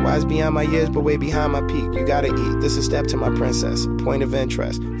leak. Wise beyond my years, but way behind my peak. You gotta eat, this is a step to my princess. A point of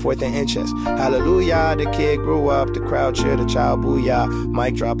interest, fourth in interest. Hallelujah, the kid grew up. The crowd cheer, the child booyah.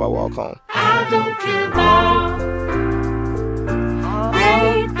 Mic drop, I walk home. I don't care about.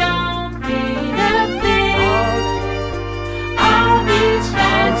 They don't mean a thing.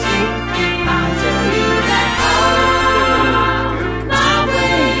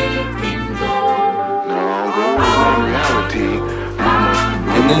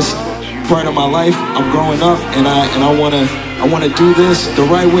 this part of my life. I'm growing up, and I wanna do this the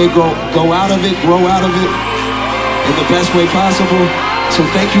right way. Go out of it, grow out of it in the best way possible. So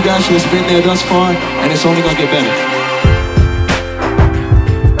thank you guys for just being there thus far, and it's only gonna get better.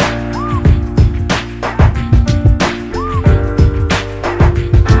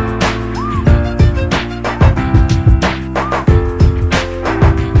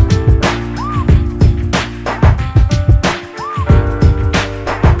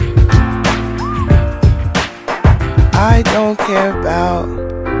 I don't care about,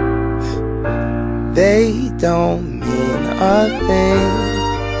 they don't mean a thing.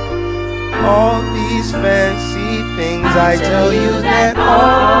 All these fancy things, I tell you that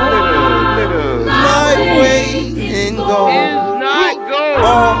all my weight in gold.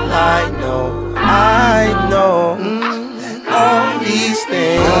 All I know that all these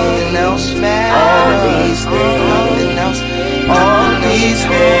things, nothing else matters. All these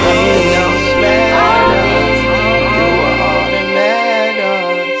things matter.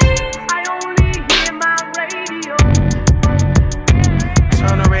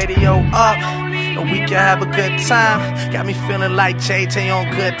 Up, and we can have a good time. Got me feeling like JJ on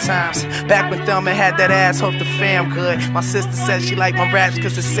Good Times. Back when Thelma had that ass, hope the fam good. My sister said she liked my raps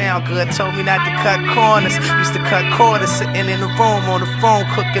cause it sound good. Told me not to cut corners, used to cut quarters. Sitting in the room on the phone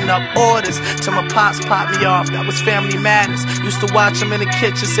cooking up orders. Till my pops popped me off, that was Family Matters. Used to watch him in the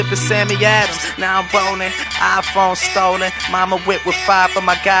kitchen sipping Sammy Adams. Now I'm rolling, iPhone stolen. Mama whip with 5 of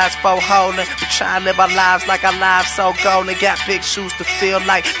my guys, 4 holding. We try to live our lives like our lives so golden. Got big shoes to fill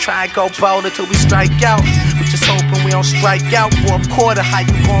like, try and go bold until we strike out. We just hoping we don't strike out. Fourth quarter, how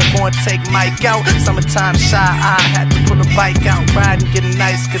you gon' take Mike out? Summertime shy, I had to pull a bike out. Riding, getting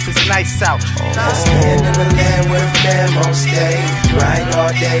nice, cause it's nice out. I stand in the land where the fam won't stay. Ride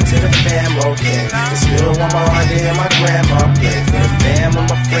all day to the fam okay. And still want my heart to hear my grandma play. For the fam and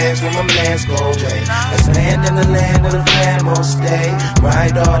my friends when my mans go away. I stand in the land where the fam won't stay.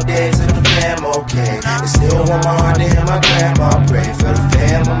 Ride all day to the fam okay. And still want my heart to hear my grandma pray. For the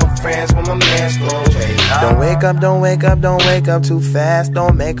fam and my friends when my mans go away. Don't wake up, don't wake up, don't wake up too fast.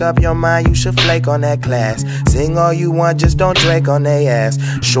 Don't make up your mind, you should flake on that class. Sing all you want, just don't drake on they ass.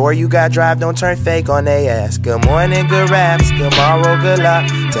 Sure you got drive, don't turn fake on they ass. Good morning, good raps, tomorrow good luck.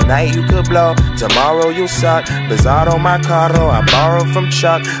 Tonight you could blow, tomorrow you suck. Bizarro my carro, I borrowed from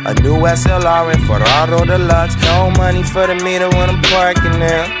Chuck. A new SLR and Ferraro Deluxe. No money for the meter when I'm parking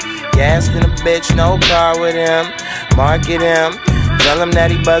them. Gas in a bitch, no car with him. Market him. Tell him that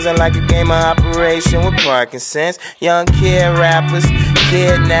he buzzing like a game of Operation with Parkinson's. Young kid rappers,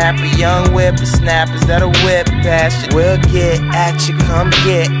 kidnapper, young whippersnappers that'll whip past you. We'll get at you, come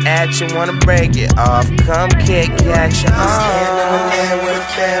get at you. Wanna break it off, come kick at you. I stand in the land where the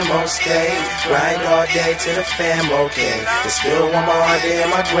fam won't stay. Ride all day to the fam okay. But still want my heart to hear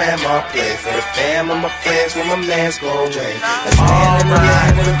my grandma play. For the fam and my friends when my mans go away. I stand in the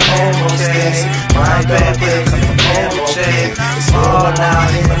land where the fam won't stay. Ride all day to the fam okay. But still want my heart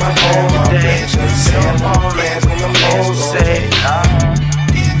to hear my grandma play. For the fam and my friends when my mans go away.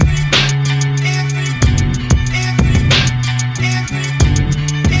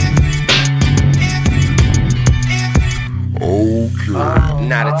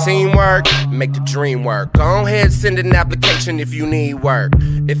 Now the teamwork, make the dream work. Go ahead, send an application if you need work.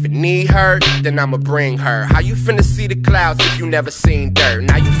 If it need her, then I'ma bring her. How you finna see the clouds if you never seen dirt?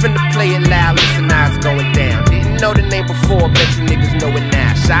 Now you finna play it loud, listen now it's going down. Didn't know the name before, bet you niggas know it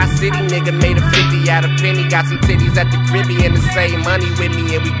now. Shy City nigga made a 50 out of penny. Got some titties at the cribby and the same money with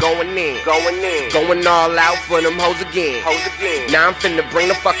me and we going in. Going all out for them hoes again. Now I'm finna bring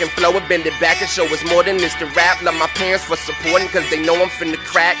the fucking flow and bend it back and show us more than this to rap. Love my parents for supporting cause they know I'm finna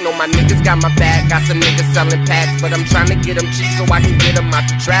crack. Know my niggas got my back. Got some niggas selling packs, but I'm trying to get them cheap so I can get them out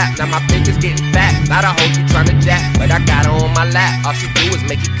the trap. Now my fingers getting fat. Lot of hoes who tryna jack, but I got her on my lap. All she do is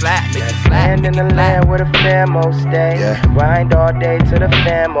make it clap, make it clap. Stand in the land where the fam won't stay. Grind all day to the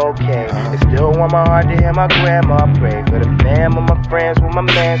fam okay. And still want my heart to hear my grandma pray. For the fam and my friends when my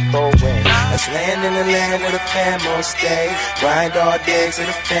mans go away. Let's land in the land where the fam won't stay. Grind all day to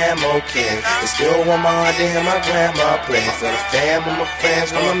the fam okay. And still want my heart to hear my grandma pray. For the fam and my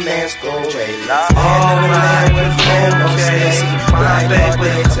friends when my mans go away. Land in the land where the fam won't stay. Grind all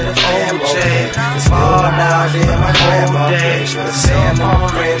day to the fam okay. And still want my heart to hear my grandma pray. For the fam and my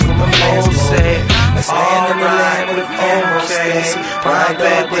friends when my mans go away. Let's land in the land where the fam won't stay. Grind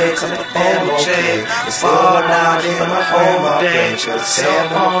all day to the fam okay. And still want my heart to hear my grandma pray. For the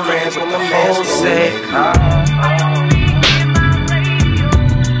fam and my friends when my mans go away.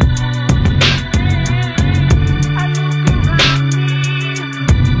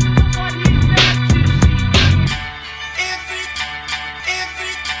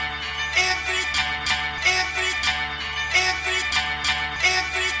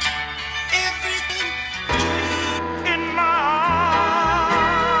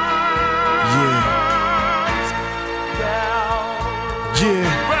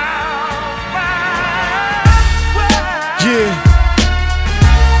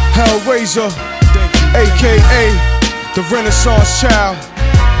 Hellraiser, aka the Renaissance Child.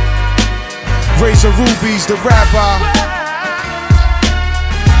 Razor Rubies, the rabbi.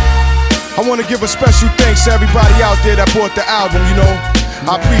 I want to give a special thanks to everybody out there that bought the album, you know.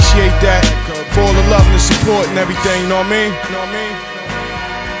 I appreciate that for all the love and the support and everything, you know what I mean?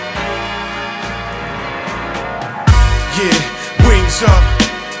 Yeah, wings up.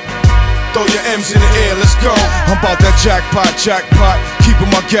 Throw your M's in the air, let's go. I'm about that jackpot.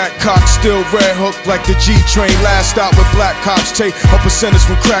 Keeping my gat cocked, still red hook like the G train. Last stop with black cops, take a percentage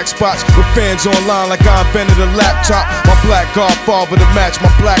from crack spots. With fans online like I invented a laptop. My black Godfather to match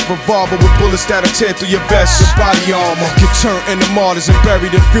my black revolver with bullets that'll tear through your vest. Your body armor get turned into martyrs and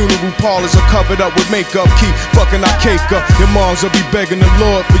buried in funeral parlors or covered up with makeup. Keep fucking our cake up. Your moms will be begging the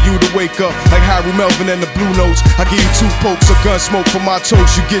Lord for you to wake up. Like Harry Melvin and the Blue Notes. I give you 2 pokes of gun smoke from my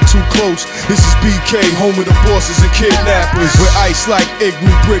toast. You get too close. This is BK, home of the bosses and kidnappers. With ice like igloo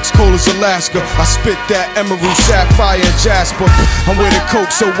bricks, cold as Alaska. I spit that emerald, sapphire, and jasper. I'm with a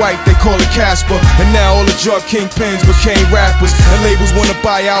coke so white they call it Casper. And now all the drug kingpins became rappers. And labels wanna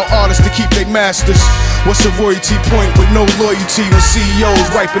buy out artists to keep their masters. What's a royalty point with no loyalty when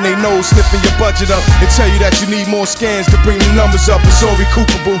CEOs wiping their nose, sniffing your budget up, and tell you that you need more scans to bring the numbers up? It's all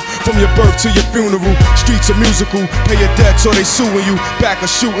recoupable from your birth to your funeral. Streets are musical, pay your debts or they suing you. Back or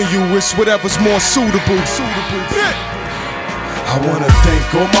shooting you, it's whatever's more suitable. I wanna thank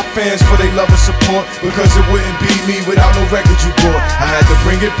all my fans for their love and support, because it wouldn't be me without no record you bought. I had to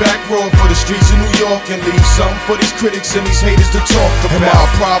bring it back raw for the streets of New York and leave something for these critics and these haters to talk about. Am I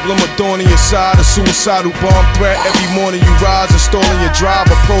a problem, a thorn in your side, a suicidal bomb threat? Every morning you rise, installing your drive,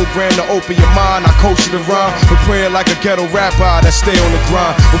 a program to open your mind. I coach you to rhyme, but praying like a ghetto rapper that stay on the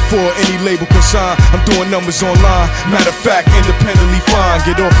grind. Before any label consign, I'm doing numbers online. Matter of fact, independently fine.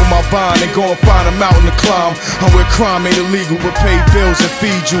 Get off of my vine and go and find a mountain to climb. I'm where crime ain't illegal, but pay bills and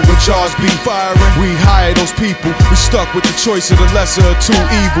feed you. When jars be firing, we hire those people. We stuck with the choice of the lesser of two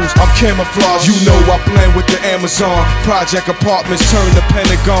evils. I'm camouflage, you know I blend with the Amazon. Project apartments turn to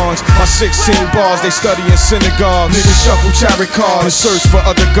Pentagons. My 16 bars, they study in synagogues. Niggas shuffle tarot cards and search for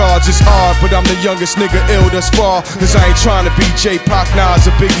other gods. It's odd, but I'm the youngest nigga ill thus far. Cause I ain't trying to be J Pac, Nas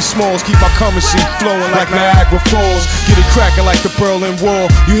or Biggie Smalls. Keep my currency flowing like Niagara Falls. Get it cracking like the Berlin Wall.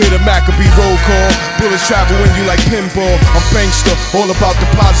 You hear the Maccabee roll call. Bullets travel in you like pinball. I'm bankster, all about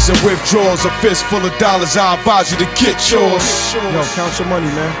deposits and withdrawals. A fist full of dollars, I advise you to get yours. Yo, count your money,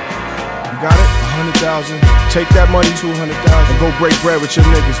 man. You got it? 100,000. Take that money, 200,000, and go break bread with your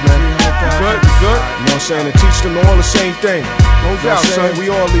niggas, man. You good? You good? You know what I'm saying? And teach them all the same thing. No doubt, son. We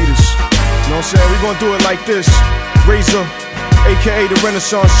all leaders. You know what I'm saying? We gonna do it like this. Razor, aka the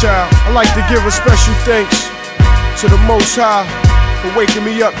Renaissance Child. I like to give a special thanks to the Most High for waking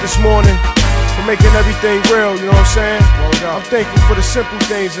me up this morning, for making everything real, you know what I'm saying? I'm thankful for the simple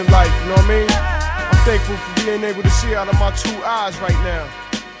things in life, you know what I mean? I'm thankful for being able to see out of my 2 eyes right now.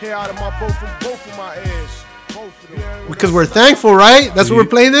 Hear out of my both of my ears. Both of them. Because we're thankful, right? That's what we're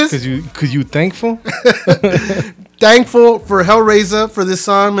playing this? Cause you thankful? Thankful for Hellraiser for this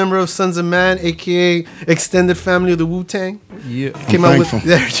song, member of Sons of Man, aka extended family of the Wu-Tang. Yeah, came out with,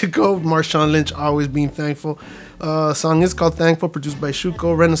 there you go, Marshawn Lynch, always being thankful. Song is called Thankful, produced by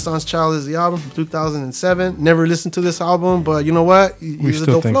Shuko. Renaissance Child is the album from 2007. Never listened to this album, but you know what? We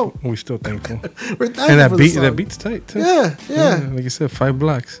still thankful. We still thankful. We're thankful and for the song. that beat's tight too. Yeah. Like you said, 5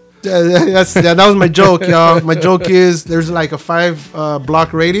 blocks. Yeah, that was my joke, y'all. My joke is there's like a 5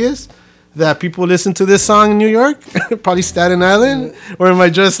 block radius that people listen to this song in New York, probably Staten Island, or am I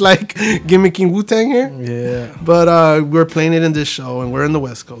just like gimmicking Wu-Tang here? Yeah. But we're playing it in this show, and we're in the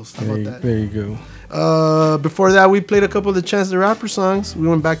West Coast. How about that? There you go. Before that, we played a couple of the Chance the Rapper songs. We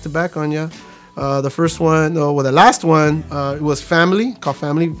went back to back on ya. The first one, the last one, it was Family, called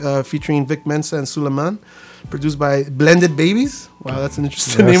Family, featuring Vic Mensa and Suleiman. Produced by Blended Babies. Wow, that's an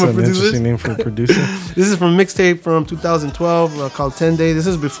interesting name of producers. Interesting name for a producer. This is from mixtape from 2012 called 10 Day. This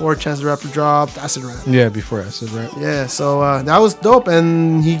is before Chance the Rapper dropped Acid Rap. Yeah, before Acid Rap. Yeah, so that was dope,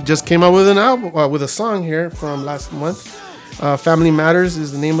 and he just came out with an album, with a song here from last month. Family Matters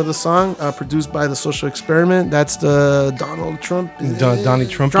is the name of the song, produced by The Social Experiment. That's the Donald Trump. Donnie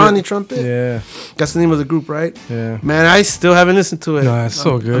Trumpet. Donnie Trumpet. Yeah. That's the name of the group, right? Yeah. Man, I still haven't listened to it. No, it's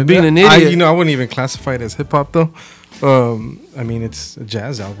so good. I'm being an idiot. I wouldn't even classify it as hip hop though. I mean, it's a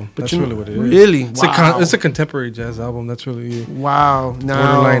jazz album. But that's really what it is. Really? Wow. It's a contemporary jazz album. That's really wow.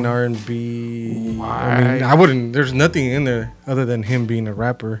 Now, borderline R&B. I mean, I wouldn't. There's nothing in there other than him being a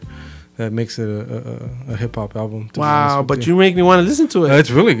rapper that makes it a hip hop album. Wow, but you make me want to listen to it. It's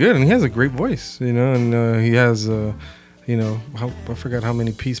really good, and he has a great voice, and he has, I forgot how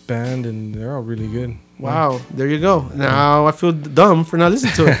many piece band, and they're all really good. Wow, there you go. Now I feel dumb for not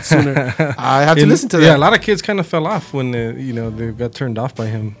listening to it sooner. I have to listen to that. Yeah, a lot of kids kind of fell off when they got turned off by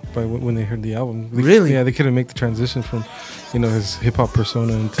him when they heard the album. Really? Yeah, they couldn't make the transition from his hip hop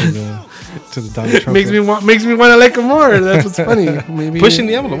persona into the Donald Trump. makes me want to like him more. That's what's funny. Maybe pushing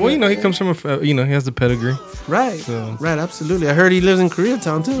the envelope. Well, he comes from he has the pedigree. Right. So. Right. Absolutely. I heard he lives in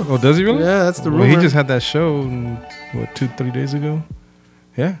Koreatown too. Oh, does he really? Yeah, that's the rumor. Well, he just had that show 2-3 days ago.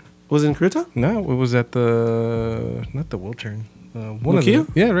 Yeah. Was it in Koreatown? No, it was at not the Wiltern. One of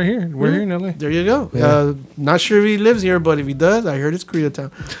them. Yeah, right here. We're here in LA. There you go. Yeah. Not sure if he lives here, but if he does, I heard it's Koreatown.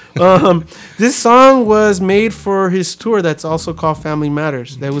 This song was made for his tour that's also called Family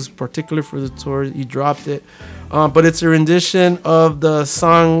Matters. That was particular for the tour. He dropped it. But it's a rendition of the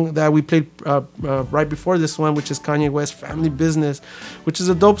song that we played right before this one, which is Kanye West Family Business, which is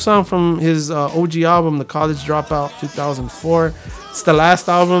a dope song from his OG album, The College Dropout, 2004. It's the last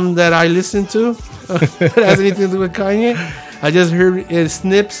album that I listened to. It has anything to do with Kanye. I just heard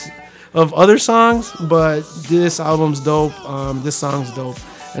snips of other songs, but this album's dope. This song's dope.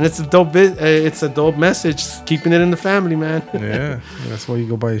 And it's a dope it's a dope message, keeping it in the family, man. Yeah, that's why you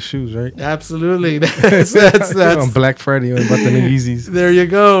go buy his shoes, right? Absolutely. That's on Black Friday about the new Yeezys. There you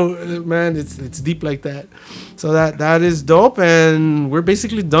go, man. It's deep like that. So that is dope, and we're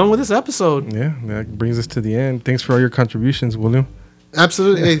basically done with this episode. Yeah, that brings us to the end. Thanks for all your contributions, William.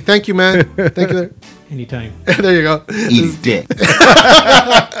 Absolutely. Hey, thank you, man. Thank you. Anytime. There you go. Eat dick. You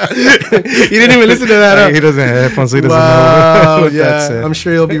didn't even listen to that. Huh? He doesn't have headphones, so he doesn't know. know. Yeah, I'm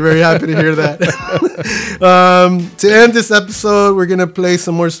sure he'll be very happy to hear that. To end this episode, we're gonna play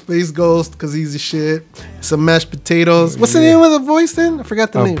some more Space Ghost because he's the shit. Some mashed potatoes. What's the name of the voice then? I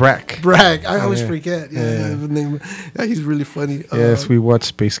forgot the name. Brack. I always forget. Yeah. He's really funny. Yes, we watch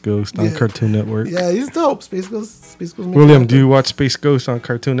Space Ghost on Cartoon Network. Yeah, he's dope. Space Ghost. William, do you watch Space Ghost on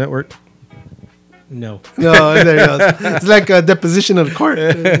Cartoon Network? No. No, there you go. It's like a deposition of the court.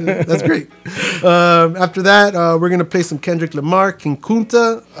 That's great. After that, we're going to play some Kendrick Lamar, King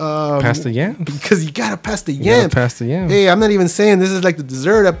Kunta. Pass the yams. Because you got to pass the yams. Pass the yams. Hey, I'm not even saying this is like the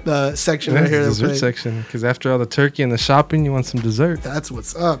dessert section right here. The dessert section. Because after all the turkey and the shopping, you want some dessert. That's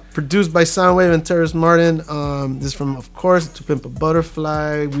what's up. Produced by Soundwave and Terrace Martin. This is from, of course, To Pimp a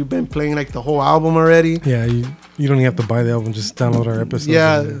Butterfly. We've been playing like the whole album already. Yeah, you don't even have to buy the album. Just download our episodes.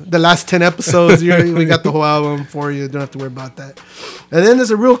 Yeah, the last 10 episodes, we got the whole album for you. Don't have to worry about that. And then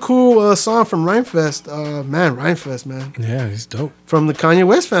there's a real cool song from Rhymefest. Rhymefest, man. Yeah, he's dope. From the Kanye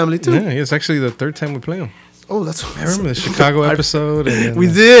West family, too. Yeah, it's actually the third time we play him. Oh, that's I remember the Chicago episode. We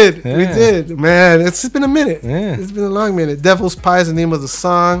did. Man, it's been a minute. Yeah. It's been a long minute. Devil's Pie is the name of the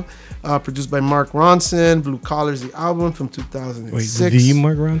song. Produced by Mark Ronson. Blue Collar's the album from 2006. Wait, the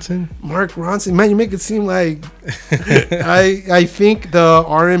Mark Ronson? Mark Ronson. Man, you make it seem like I think the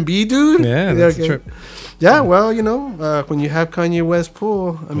R&B dude. Yeah, that's a trip. Yeah, well, when you have Kanye West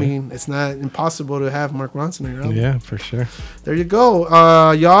pull, I mean, it's not impossible to have Mark Ronson in your album. Yeah, for sure. There you go.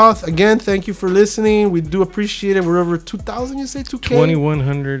 Y'all, again, thank you for listening. We do appreciate it. We're over 2,000, you say? 2K?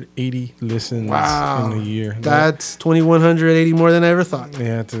 2,180 listens in a year. That's 2,180 more than I ever thought.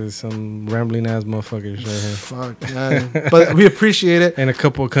 Yeah, to some rambling ass motherfuckers right here. Fuck, man. But we appreciate it. And a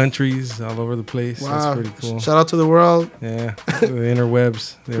couple of countries all over the place. Wow. That's pretty cool. Shout out to the world. Yeah, the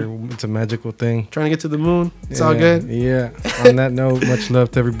interwebs. It's a magical thing. Trying to get to the moon. It's all good. Yeah. On that note, much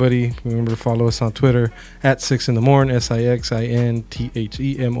love to everybody. Remember to follow us on Twitter at 6 in the morning,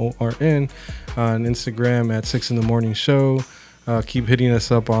 SIXINTHEMORN. On Instagram at 6 in the morning show. Keep hitting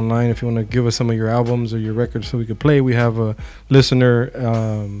us up online if you want to give us some of your albums or your records so we could play. We have a listener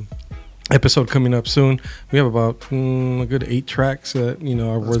episode coming up soon. We have about a good 8 tracks that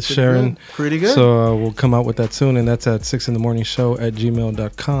are worth sharing. Pretty good. So we'll come out with that soon, and that's at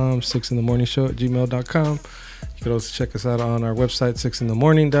 6inthemorningshow@gmail.com. 6inthemorningshow@gmail.com. You can also check us out on our website,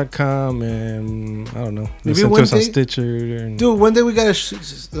 6inthemorning.com, and I don't know, listen to us on Stitcher. Dude, one day we gotta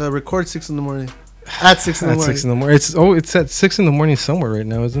record 6 in the morning. At 6 in the morning. At 6 in the morning. It's at 6 in the morning somewhere right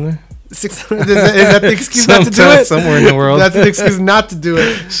now, isn't there? Is that the excuse not to do it? Somewhere in the world. That's the excuse not to do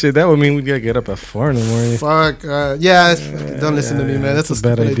it. Shit, that would mean we gotta get up at 4 in the morning. Fuck. Don't listen to me, man. That's a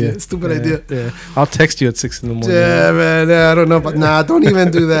stupid idea. Stupid idea. Yeah. I'll text you at 6 in the morning. Yeah, man. Yeah, I don't know, but don't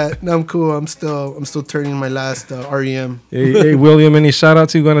even do that. No, I'm cool. I'm still turning my last REM. Hey, William, any shout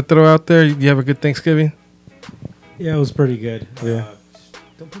outs you gonna throw out there? You have a good Thanksgiving? Yeah, it was pretty good. Yeah.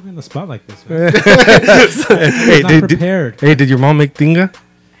 Don't put me on the spot like this, man. Hey, prepared. Did your mom make tinga?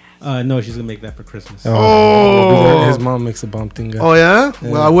 No, she's gonna make that for Christmas. Oh. His mom makes a bomb thing. Oh yeah?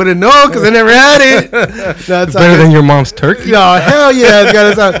 Well, I wouldn't know because I never had it. That's better than your mom's turkey. No, hell yeah!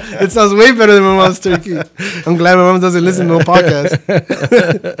 It sounds way better than my mom's turkey. I'm glad my mom doesn't listen to no podcast.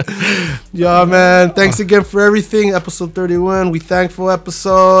 Yeah, man. Thanks again for everything. Episode 31. We thankful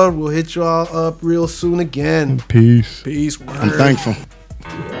episode. We'll hit you all up real soon again. Peace. Peace. I'm thankful.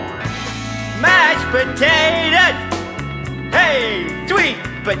 Mashed potatoes. Hey, sweet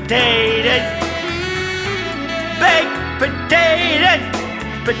potatoes. Baked potatoes.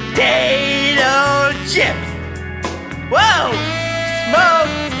 Potato chips. Whoa!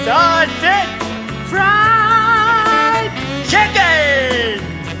 Smoked sausage. Fried chicken.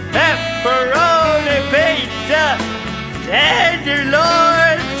 Pepperoni pizza.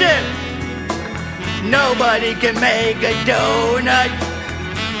 Tenderloin chips. Nobody can make a donut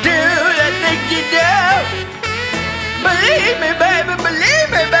do the thing you do. Believe me, baby,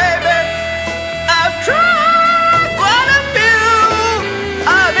 I've tried quite a few.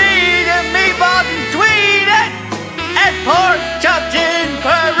 I've eaten meatballs in Sweden and pork chops in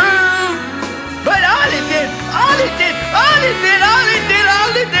Peru. But all it did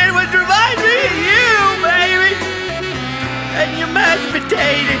was remind me of you, baby. And your mashed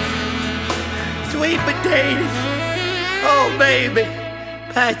potatoes, sweet potatoes. Oh, baby.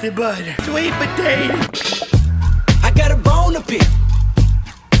 Pass the butter. Sweet potato. I got a bone to pick.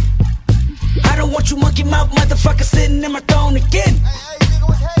 I don't want you monkey mouth motherfucker sitting in my throne again.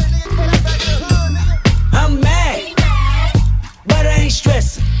 I'm mad, but I ain't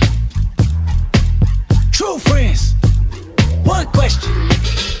stressing. True friends. One question.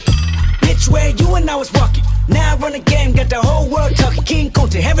 Bitch, where you and I was walking. Now I run the game, got the whole world talking. King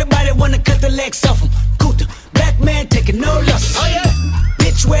Kunta, everybody wanna cut the legs off him. Kunta, black man taking no losses. Oh yeah.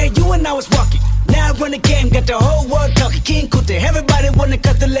 Bitch, where you and I was walking. Now I run the game, got the whole world talking. King Kunta, everybody wanna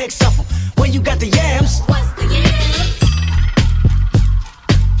cut the legs off him. When you got the yams. What's the yams?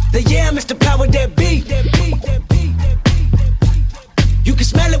 The yam is the power that be. You can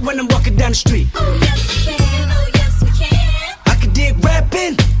smell it when I'm walking down the street. Oh yes we can, oh yes we can. I can dig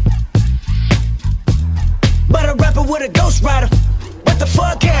rapping, but a rapper with a ghost rider. What the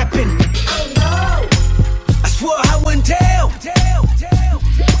fuck happened? Oh no. I swore I wouldn't tell.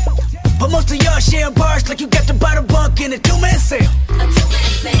 But most of y'all share bars like you got the bottom bunk in a two-man sale. A two-man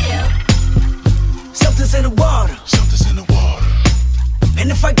sale. Something's in the water. Something's in the water.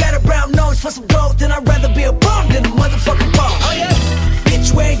 And if I got a brown nose for some gold, then I'd rather be a bum than a motherfucking bum. Oh yeah.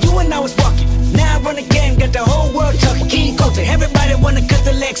 Bitch, where you and I was walking. Now I run the game, got the whole world talking. King Kunta, everybody wanna cut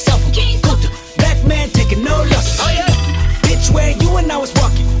the legs off him. King Kunta, black man taking no losses. Oh yeah. Bitch, where you and I was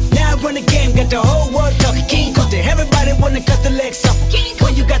walking. Now I run the game, got the whole world talking. King Kunta, everybody wanna cut the legs off him.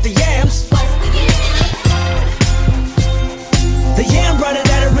 When you got the yams. What's the yams? The yam brought it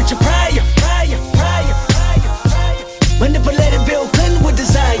out of Richard Pryor. Manipulated Bill Clinton with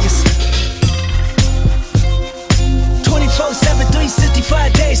desires. 24/7,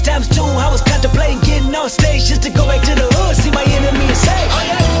 365 days times 2. I was contemplating getting on stage just to go back to the hood, see my enemy and say, oh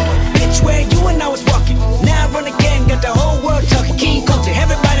yeah. Bitch, where you and I was walking. Now I run the game, got the whole world talking. King Kunta,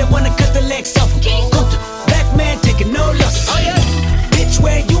 everybody wanna cut the legs off him. King Kunta, black man taking no losses. Oh yeah. Bitch,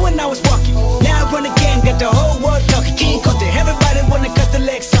 where you and I was walking. Now I run the game, got the whole world talking. King Kunta, everybody wanna cut the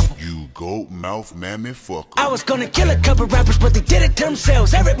legs off him. Goat mouth mammy fucker. I was gonna kill a couple rappers, but they did it to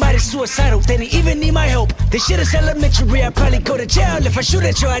themselves. Everybody's suicidal, they didn't even need my help. This shit is elementary, I'd probably go to jail if I shoot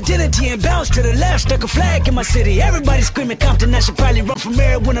at your identity and bounce to the left. Stuck a flag in my city, everybody screaming Compton. I should probably run from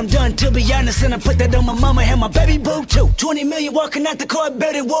here when I'm done, to be honest. And I put that on my mama and my baby boo too. 20 million walking out the court,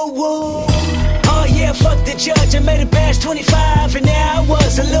 better whoa whoa. Oh yeah, fuck the judge, I made it past 25. And there I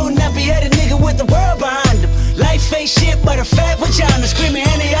was, a little nappy-headed nigga with the world behind him. Life ain't shit but a fat vagina. Screaming,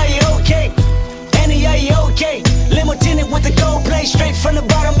 Annie, are you okay? Annie, are you okay? Limo tinted with the gold plate. Straight from the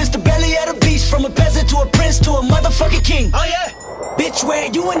bottom, Mr. Belly of the beast. From a peasant to a prince to a motherfucking king. Oh yeah. Bitch,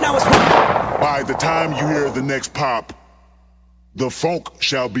 where you and I was. By the time you hear the next pop, the funk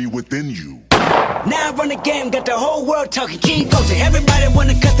shall be within you. Now I run the game, got the whole world talking. King Kunta, everybody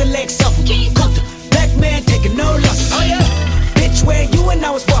wanna cut the legs off him. King Kunta, black man taking no losses. Oh yeah. Bitch, where you and I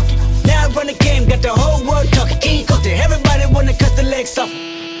was walking. Now I run the game, got the whole world talking. King Kunta, everybody wanna cut the legs off him.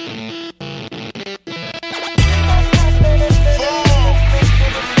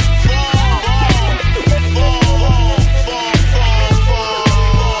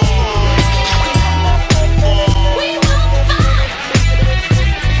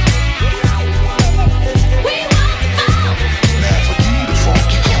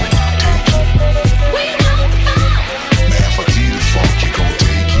 Now forget the funk, you gon'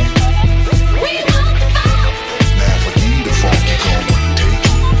 take it.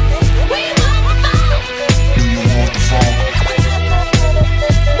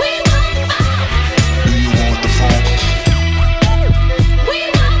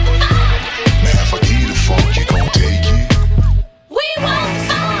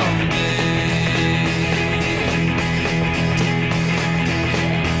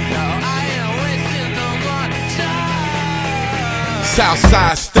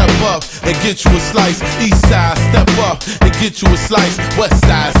 side, step up and get you a slice. East side, step up and get you a slice. West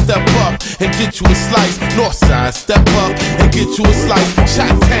side, step up and get you a slice. North side, step up and get you a slice.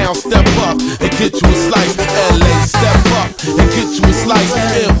 Chi-town, step up and get you a slice. LA, step up and get you a slice.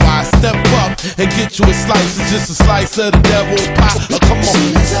 NY, step up and get you a slice. It's just a slice of the devil's pie. Come on.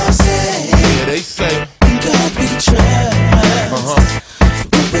 Yeah, they say. God, we try.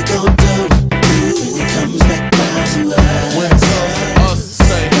 What we gon' do when it comes back round to us? When it comes to us,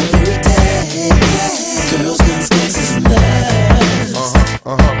 say. Every day, girls, guns, gangsters, and love.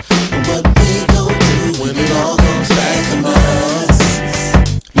 What we gon' do when it all comes back to us?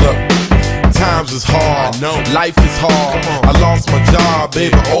 Look, times is hard, life is hard. I lost my job,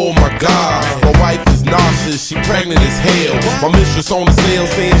 baby, oh my God. My wife is nauseous, she pregnant as hell. My mistress on the cell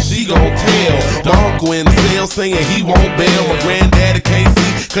saying she gon' tell. My uncle in the cell saying he won't bail. My granddaddy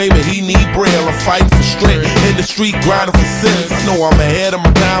KC claiming he need braille. I'm fighting for strength in the street, grinding for cents. I know I'm ahead of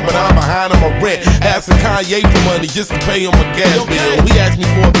my time, but I'm behind on my rent. Asking Kanye for money just to pay on my gas bill. He asked me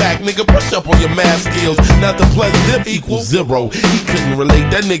for it back, nigga, brush up on your math skills. Nothing plus zip equals zero. He couldn't relate,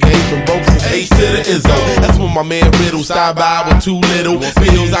 that nigga ain't been broke since H to the Izzo. That's when my man Riddle stopped by with 2 little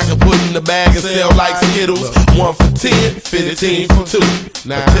pills I could put in the bag and sell like Skittles. 1 for 10, 15 for 2.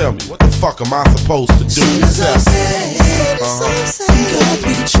 Now tell me, what the fuck am I supposed to do? God,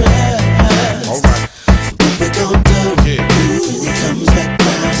 we try. Alright. What we gon' do when it comes back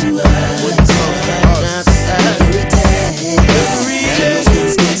round to us? Every day, girls,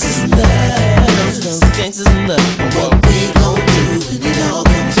 guns, gangsters, and love. What we gon' do when it all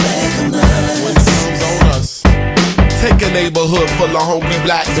comes back on us? Take a neighborhood full of hungry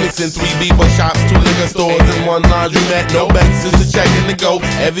blacks, mixing 3 beaver shops, 2 liquor stores, and 1 laundromat. No banks, just a checking to go.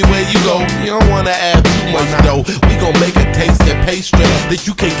 Everywhere you go, you don't wanna add too much dough. We gon' make a taste that pastry that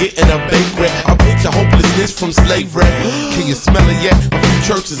you can get in a bakery. I picture hopelessness from slavery. Can you smell it yet? A few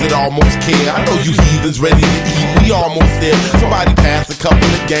churches that almost care. I know you heathens ready to eat. We almost there. Somebody pass a couple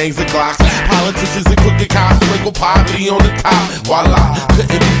of gangs of Glocks. Politicians and crooked cops sprinkle poverty on the top. Voila,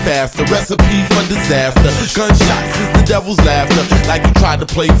 couldn't be faster. Recipe for disaster. Gunshots is the devil's laughter. Like you tried to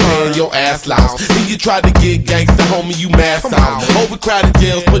play fair, your ass loud. Then you tried to get gangsta, homie, you masked out. Overcrowded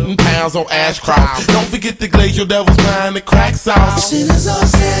jails, putting pounds on ash crops. Don't forget to glaze your devil's mind and crack sauce. Sinners all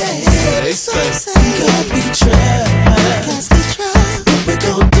say, they say, God, we try. What we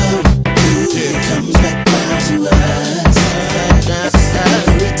gon' do when it comes back round to us?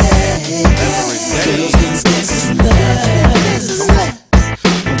 Every day, girls, guns, gangsters, and love.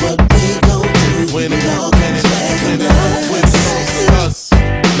 What we gon' do when it all comes back on us?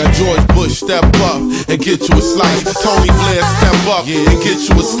 Now George Bush, step up and get you a slice. Tony Blair, step up and get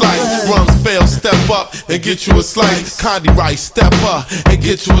you a slice. Rumsfeld, step up and get you a slice. Condi Rice, step up and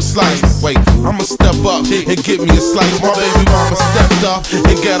get you a slice. Wait, I'ma step up and get me a slice. My baby mama stepped up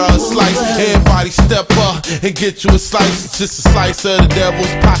and get her a slice. Everybody step up and get you a slice. It's just a slice of the devil's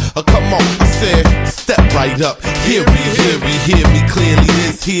pie. Come on, I said, step right up. Hear me clearly.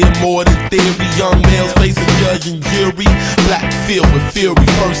 This here more than theory. Young males facing judge and jury. Black filled with fury.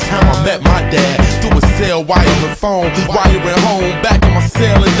 First time I met my dad through a cell wiring phone, wiring home, back in my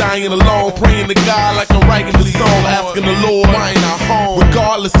cell and dying alone, praying to God like I'm writing the song, asking the Lord why ain't I home?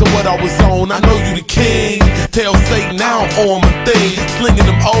 Regardless of what I was on, I know you the king. Tell Satan now I'm on my thing, slinging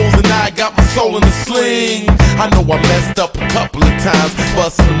them O's and now I got my soul in the sling. I know I messed up a couple of times,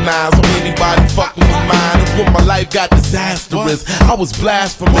 busting them knives on anybody fucking with mine. And when my life got disastrous, I was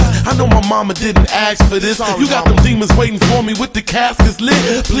blasphemous. I know my mama didn't ask for this. You got them demons waiting for me with the caskets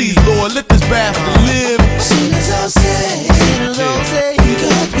lit. Please, Lord, let this bastard live. Sinners all say,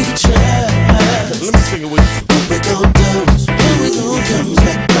 God, we try. Let me sing it with you. What we gon' do when we gon' come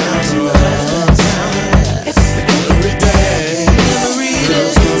back round to us? Every day,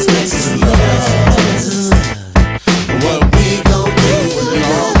 girls, guns, gangsters, and love. What we gon' do when it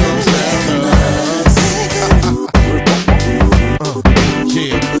all comes back on us?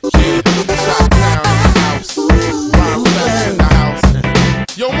 Shot-town in the house. Rhyme fast in the house.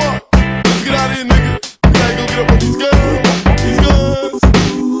 Yo, Mark, let's get out of here, nigga. We gotta go get up on these guns. These guns.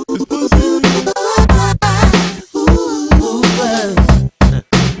 This pussy.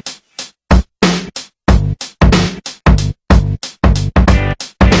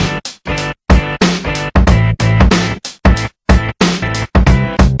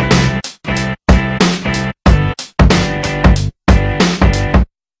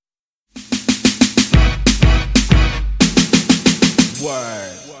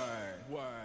 Word.